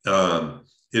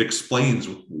 It explains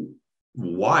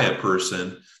why a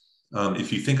person,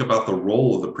 if you think about the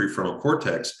role of the prefrontal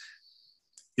cortex,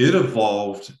 it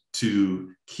evolved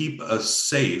to keep us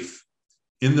safe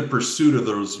in the pursuit of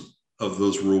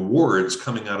those rewards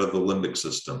coming out of the limbic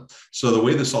system. So the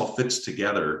way this all fits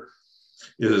together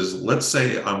is, let's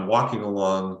say I'm walking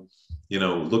along,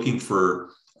 looking for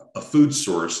a food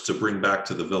source to bring back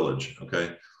to the village,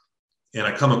 okay? And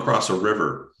I come across a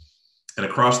river, and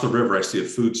across the river, I see a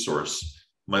food source.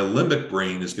 My limbic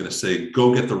brain is going to say,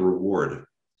 go get the reward.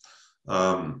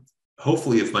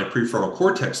 Hopefully, if my prefrontal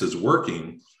cortex is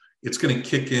working, it's going to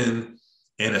kick in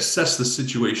and assess the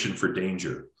situation for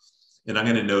danger. And I'm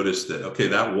going to notice that, okay,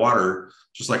 that water,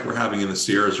 just like we're having in the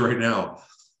Sierras right now,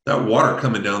 that water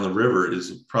coming down the river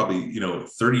is probably,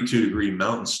 32-degree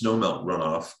mountain snowmelt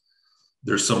runoff.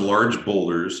 There's some large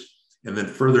boulders. And then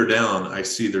further down, I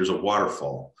see there's a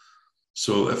waterfall.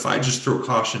 So if I just throw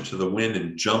caution to the wind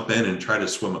and jump in and try to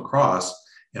swim across,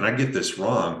 and I get this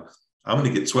wrong, I'm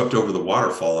going to get swept over the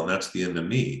waterfall, and that's the end of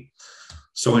me.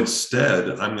 So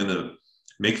instead, I'm going to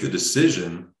make the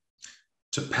decision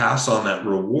to pass on that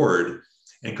reward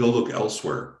and go look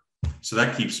elsewhere. So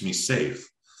that keeps me safe.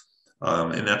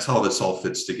 And that's how this all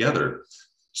fits together.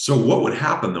 So what would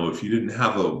happen, though, if you didn't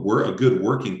have a good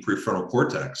working prefrontal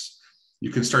cortex? You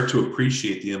can start to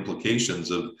appreciate the implications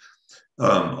of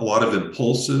a lot of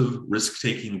impulsive,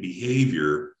 risk-taking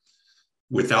behavior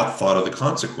without thought of the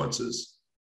consequences.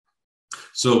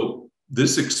 So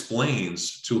this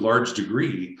explains to a large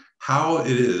degree how it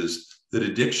is that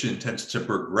addiction tends to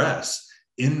progress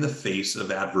in the face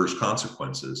of adverse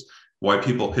consequences, why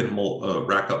people can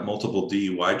rack up multiple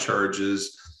DUI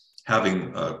charges,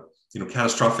 having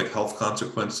catastrophic health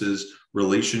consequences,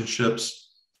 relationships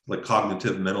like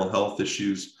cognitive mental health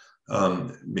issues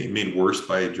made worse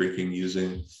by drinking,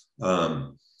 using,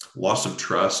 loss of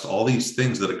trust, all these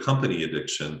things that accompany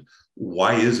addiction.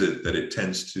 Why is it that it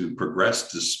tends to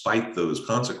progress despite those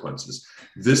consequences?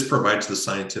 This provides the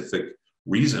scientific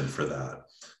reason for that.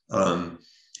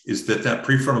 Is that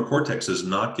prefrontal cortex is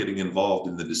not getting involved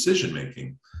in the decision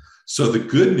making. So the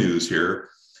good news here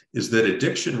is that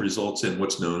addiction results in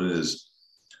what's known as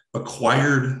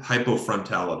acquired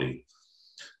hypofrontality.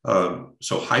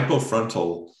 So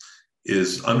hypofrontal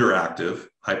is underactive,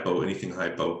 anything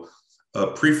hypo.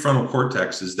 Prefrontal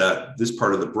cortex is this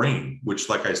part of the brain, which,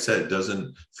 like I said,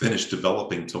 doesn't finish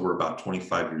developing till we're about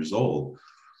 25 years old.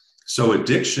 So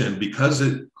addiction, because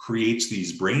it creates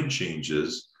these brain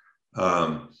changes,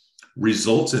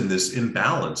 results in this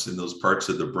imbalance in those parts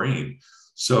of the brain.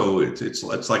 So it's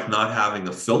like not having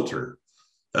a filter.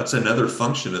 That's another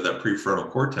function of that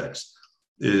prefrontal cortex,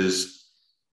 is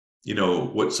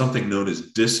what something known as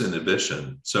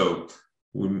disinhibition. So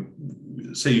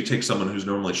say you take someone who's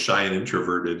normally shy and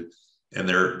introverted, and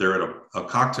they're at a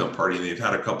cocktail party and they've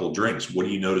had a couple of drinks. What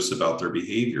do you notice about their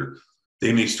behavior?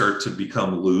 They may start to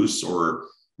become loose, or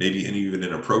maybe even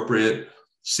inappropriate,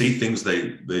 say things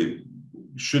they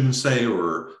shouldn't say,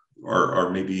 or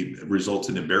maybe result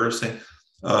in embarrassing.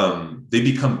 They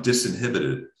become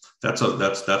disinhibited.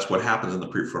 That's what happens in the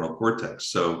prefrontal cortex.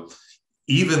 So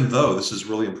even though, this is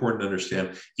really important to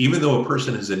understand, even though a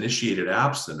person has initiated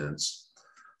abstinence,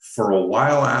 for a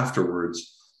while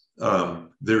afterwards,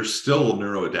 they're still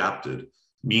neuroadapted,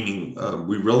 meaning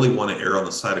we really want to err on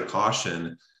the side of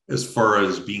caution as far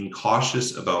as being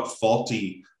cautious about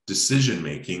faulty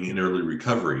decision-making in early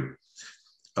recovery.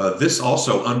 This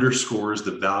also underscores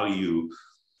the value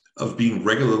of being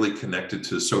regularly connected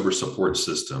to a sober support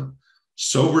system.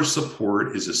 Sober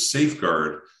support is a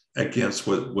safeguard against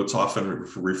what's often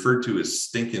referred to as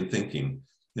stinking thinking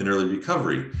in early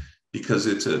recovery, because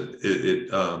it's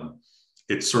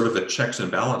sort of a checks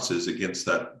and balances against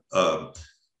that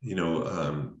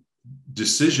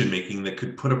decision making that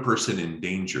could put a person in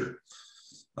danger.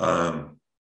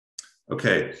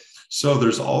 Okay, so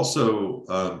there's also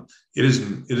it is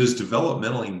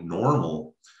developmentally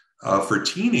normal for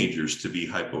teenagers to be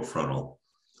hypofrontal.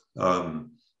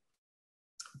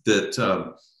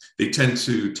 They tend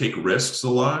to take risks a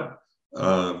lot,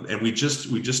 and we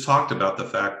just talked about the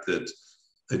fact that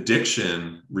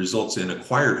addiction results in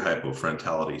acquired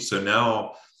hypofrontality. So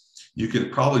now you can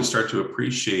probably start to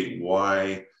appreciate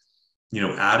why,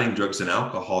 adding drugs and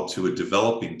alcohol to a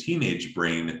developing teenage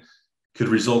brain could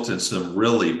result in some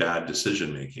really bad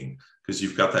decision making, because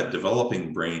you've got that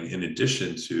developing brain in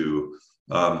addition to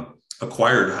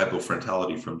acquired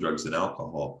hypofrontality from drugs and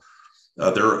alcohol.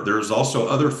 There's also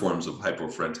other forms of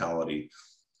hypofrontality.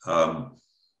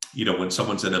 When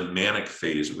someone's in a manic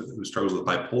phase who struggles with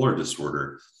bipolar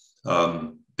disorder,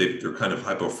 they're kind of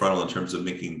hypofrontal in terms of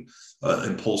making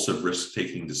impulsive,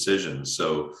 risk-taking decisions.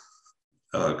 So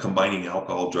combining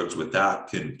alcohol, drugs with that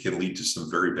can lead to some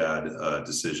very bad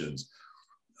decisions.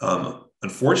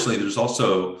 Unfortunately, there's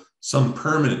also some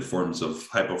permanent forms of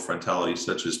hypofrontality,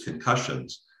 such as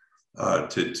concussions,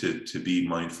 to be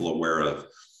mindful, aware of.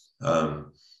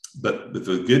 But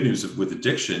the good news with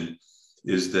addiction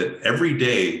is that every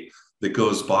day that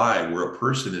goes by where a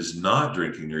person is not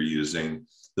drinking or using,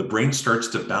 the brain starts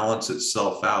to balance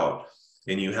itself out,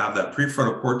 and you have that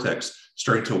prefrontal cortex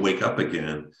starting to wake up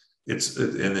again.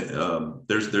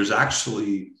 There's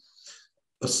actually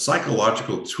a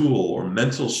psychological tool or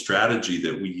mental strategy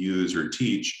that we use or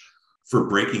teach for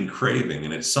breaking craving,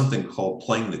 and it's something called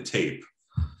playing the tape.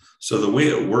 So the way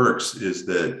it works is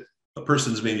that a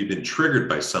person's maybe been triggered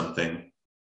by something.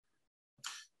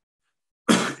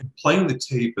 Playing the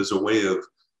tape is a way of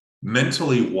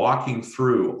mentally walking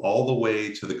through all the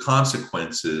way to the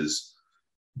consequences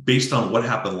based on what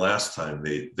happened last time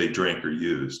they drank or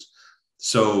used.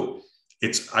 So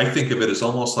I think of it as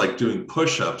almost like doing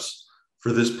push-ups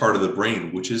for this part of the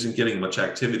brain, which isn't getting much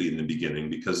activity in the beginning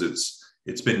because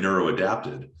it's been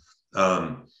neuroadapted.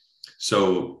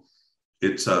 So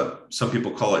it's some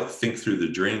people call it think through the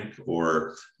drink,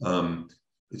 or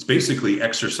it's basically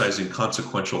exercising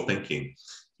consequential thinking.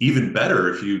 Even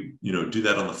better if you do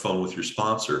that on the phone with your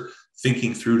sponsor,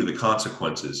 thinking through to the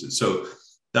consequences. And so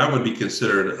that would be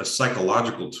considered a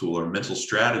psychological tool or mental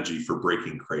strategy for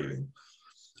breaking craving.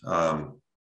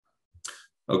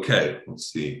 Okay, let's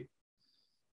see.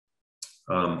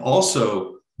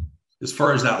 Also, as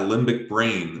far as that limbic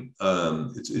brain,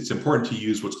 it's important to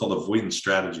use what's called avoidance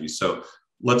strategy. So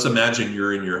let's imagine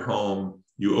you're in your home,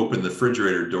 you open the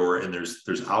refrigerator door, and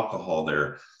there's alcohol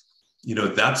there.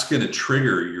 That's going to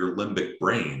trigger your limbic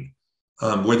brain,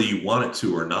 whether you want it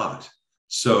to or not.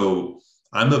 So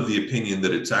I'm of the opinion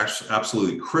that it's actually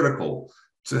absolutely critical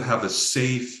to have a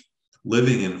safe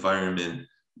living environment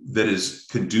that is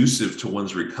conducive to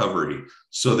one's recovery,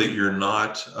 so that you're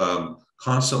not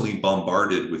constantly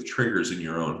bombarded with triggers in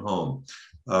your own home.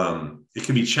 It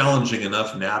can be challenging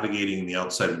enough navigating the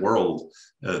outside world,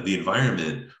 the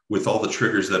environment, with all the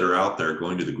triggers that are out there,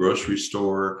 going to the grocery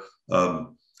store,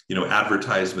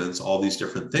 advertisements, all these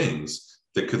different things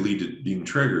that could lead to being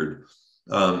triggered.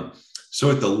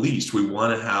 So at the least, we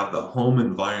want to have the home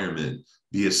environment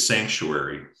be a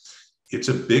sanctuary. It's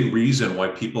a big reason why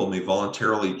people may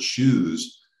voluntarily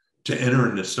choose to enter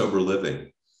into sober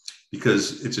living,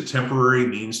 because it's a temporary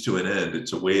means to an end.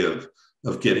 It's a way of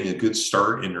getting a good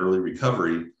start in early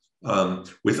recovery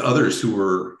with others who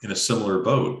are in a similar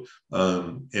boat,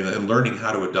 and learning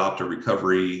how to adopt a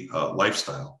recovery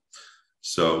lifestyle.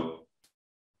 So,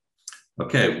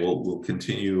 okay, we'll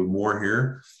continue more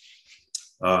here.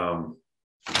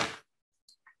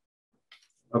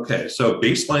 Okay, so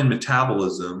baseline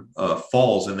metabolism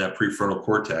falls in that prefrontal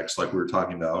cortex, like we were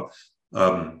talking about,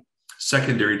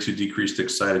 secondary to decreased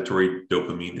excitatory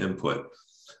dopamine input.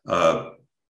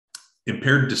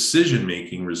 Impaired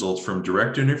decision-making results from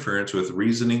direct interference with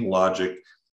reasoning, logic,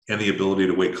 and the ability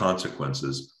to weigh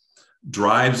consequences.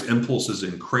 Drives, impulses,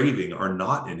 and craving are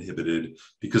not inhibited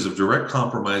because of direct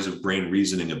compromise of brain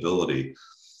reasoning ability.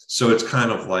 So it's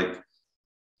kind of like,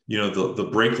 the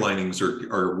brake linings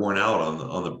are worn out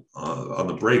on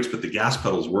the brakes, but the gas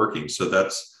pedal is working. So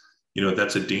that's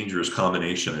a dangerous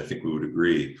combination. I think we would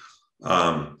agree.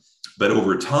 But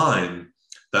over time,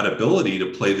 that ability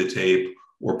to play the tape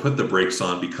or put the brakes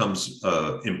on becomes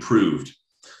improved.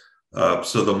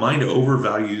 So the mind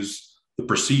overvalues the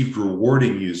perceived reward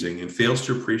in using and fails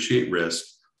to appreciate risk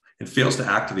and fails to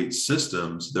activate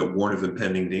systems that warn of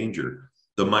impending danger.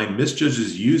 The mind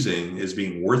misjudges using as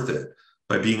being worth it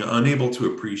by being unable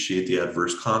to appreciate the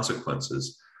adverse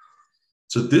consequences.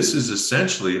 So this is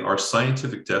essentially our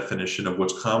scientific definition of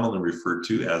what's commonly referred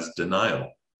to as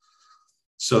denial.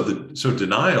 So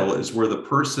denial is where the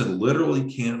person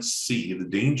literally can't see the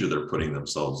danger they're putting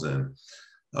themselves in.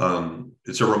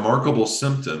 It's a remarkable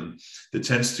symptom that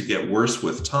tends to get worse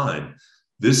with time.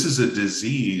 This is a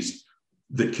disease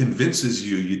that convinces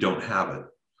you you don't have it.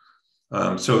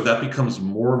 So that becomes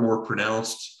more and more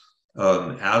pronounced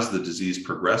as the disease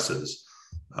progresses.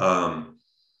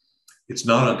 It's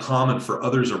not uncommon for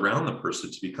others around the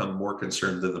person to become more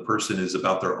concerned than the person is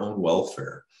about their own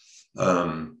welfare.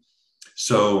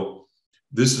 So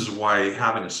this is why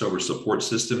having a sober support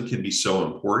system can be so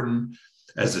important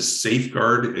as a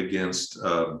safeguard against,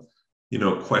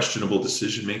 questionable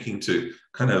decision making, to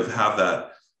kind of have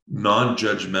that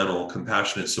non-judgmental,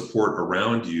 compassionate support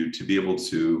around you to be able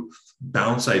to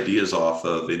bounce ideas off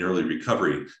of in early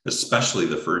recovery, especially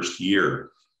the first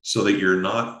year, so that you're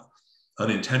not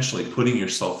unintentionally putting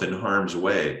yourself in harm's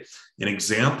way. An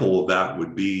example of that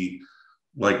would be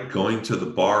like going to the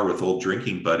bar with old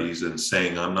drinking buddies and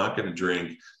saying, I'm not going to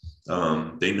drink.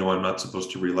 They know I'm not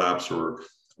supposed to relapse, or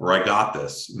I got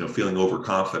this, feeling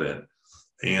overconfident.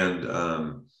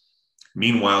 And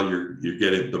meanwhile,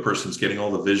 the person's getting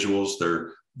all the visuals,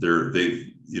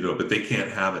 but they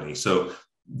can't have any. So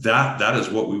that is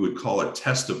what we would call a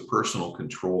test of personal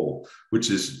control,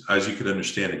 which is, as you can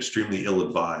understand, extremely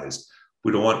ill-advised.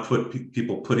 We don't want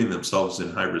people putting themselves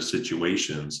in high-risk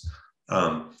situations.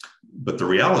 But the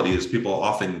reality is people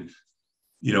often,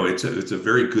 it's a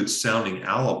very good sounding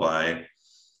alibi,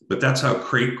 but that's how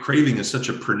craving is such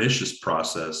a pernicious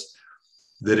process,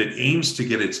 that it aims to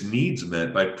get its needs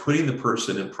met by putting the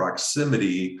person in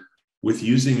proximity with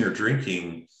using or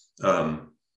drinking,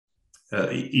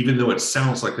 even though it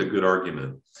sounds like a good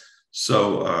argument.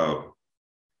 So,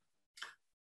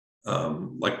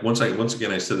 once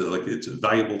again, I said that it's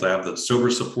valuable to have the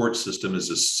sober support system as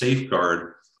a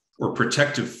safeguard or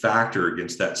protective factor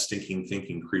against that stinking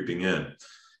thinking creeping in.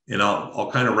 And I'll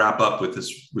kind of wrap up with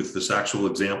this actual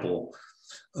example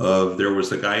of, there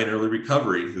was a guy in early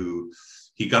recovery who,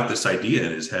 he got this idea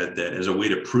in his head that as a way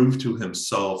to prove to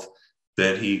himself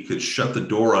that he could shut the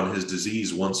door on his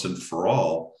disease once and for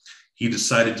all, he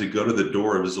decided to go to the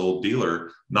door of his old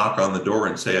dealer, knock on the door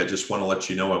and say, I just want to let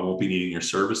you know I won't be needing your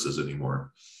services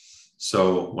anymore.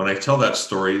 So when I tell that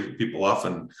story, people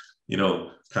often,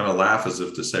 kind of laugh as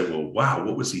if to say, well, wow,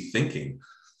 what was he thinking?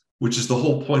 Which is the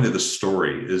whole point of the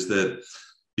story, is that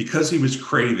because he was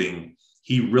craving,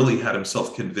 he really had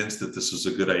himself convinced that this was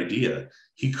a good idea.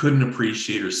 He couldn't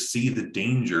appreciate or see the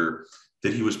danger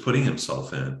that he was putting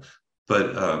himself in.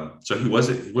 But so he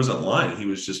wasn't lying. He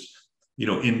was just,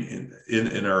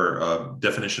 in our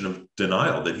definition of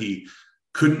denial, that he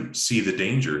couldn't see the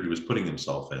danger he was putting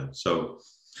himself in. So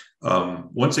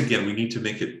once again, we need to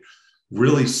make it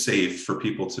really safe for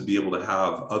people to be able to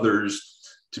have others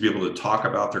to be able to talk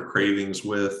about their cravings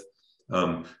with,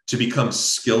 to become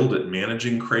skilled at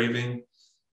managing craving,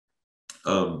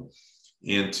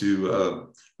 and to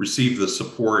receive the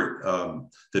support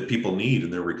that people need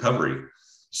in their recovery.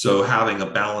 So having a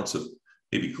balance of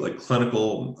maybe like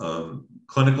clinical,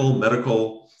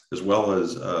 medical, as well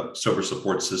as a sober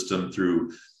support system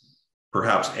through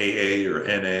perhaps AA or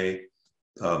NA,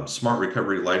 Smart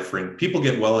Recovery Life Ring. People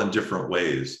get well in different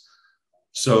ways.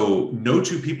 So no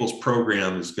two people's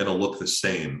program is going to look the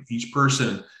same. Each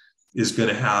person is going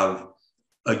to have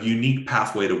a unique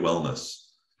pathway to wellness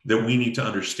that we need to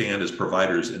understand as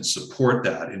providers and support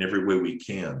that in every way we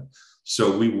can.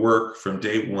 So we work from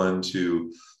day one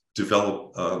to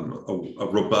develop a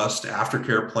robust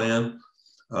aftercare plan,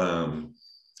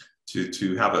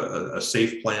 to have a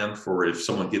safe plan for if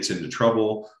someone gets into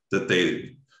trouble, that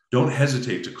they don't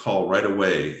hesitate to call right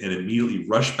away and immediately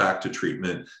rush back to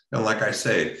treatment. And like I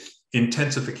say,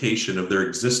 intensification of their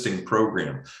existing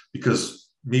program, because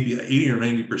maybe 80 or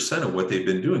 90% of what they've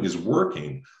been doing is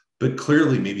working, but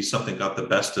clearly maybe something got the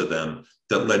best of them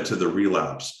that led to the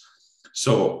relapse.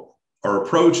 So our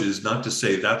approach is not to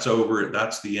say that's over,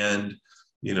 that's the end.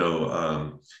 You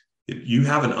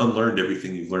haven't unlearned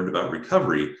everything you've learned about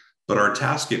recovery, but our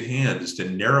task at hand is to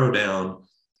narrow down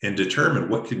and determine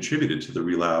what contributed to the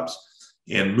relapse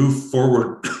and move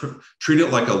forward, treat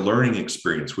it like a learning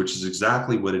experience, which is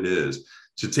exactly what it is,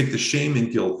 to take the shame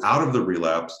and guilt out of the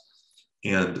relapse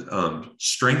and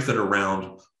strengthen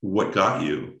around what got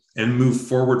you and move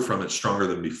forward from it stronger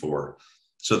than before.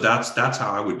 So that's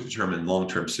how I would determine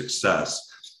long-term success.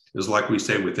 is, like we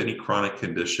say, with any chronic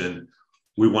condition,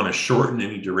 we want to shorten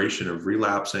any duration of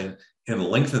relapsing and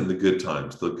lengthen the good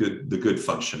times, the good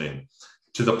functioning,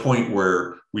 to the point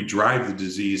where we drive the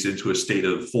disease into a state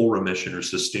of full remission or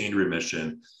sustained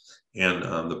remission, and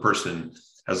the person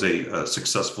has a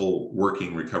successful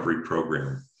working recovery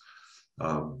program.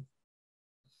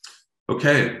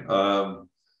 Okay, I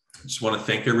just want to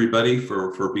thank everybody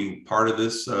for being part of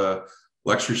this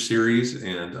lecture series,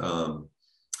 and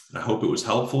I hope it was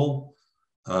helpful.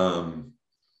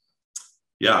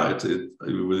 Yeah,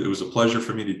 it was a pleasure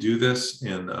for me to do this,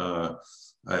 and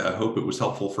I hope it was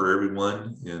helpful for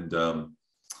everyone. And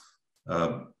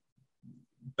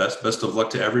best of luck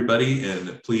to everybody.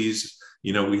 And please,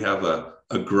 we have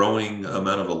a growing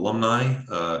amount of alumni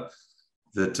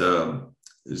that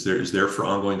is there for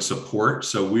ongoing support.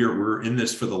 So we're in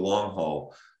this for the long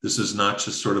haul. This is not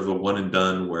just sort of a one and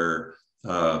done where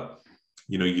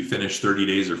you finish 30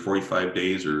 days or 45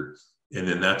 days and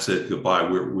then that's it, goodbye.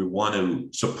 We want to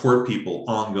support people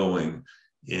ongoing,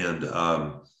 and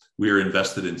we are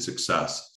invested in success.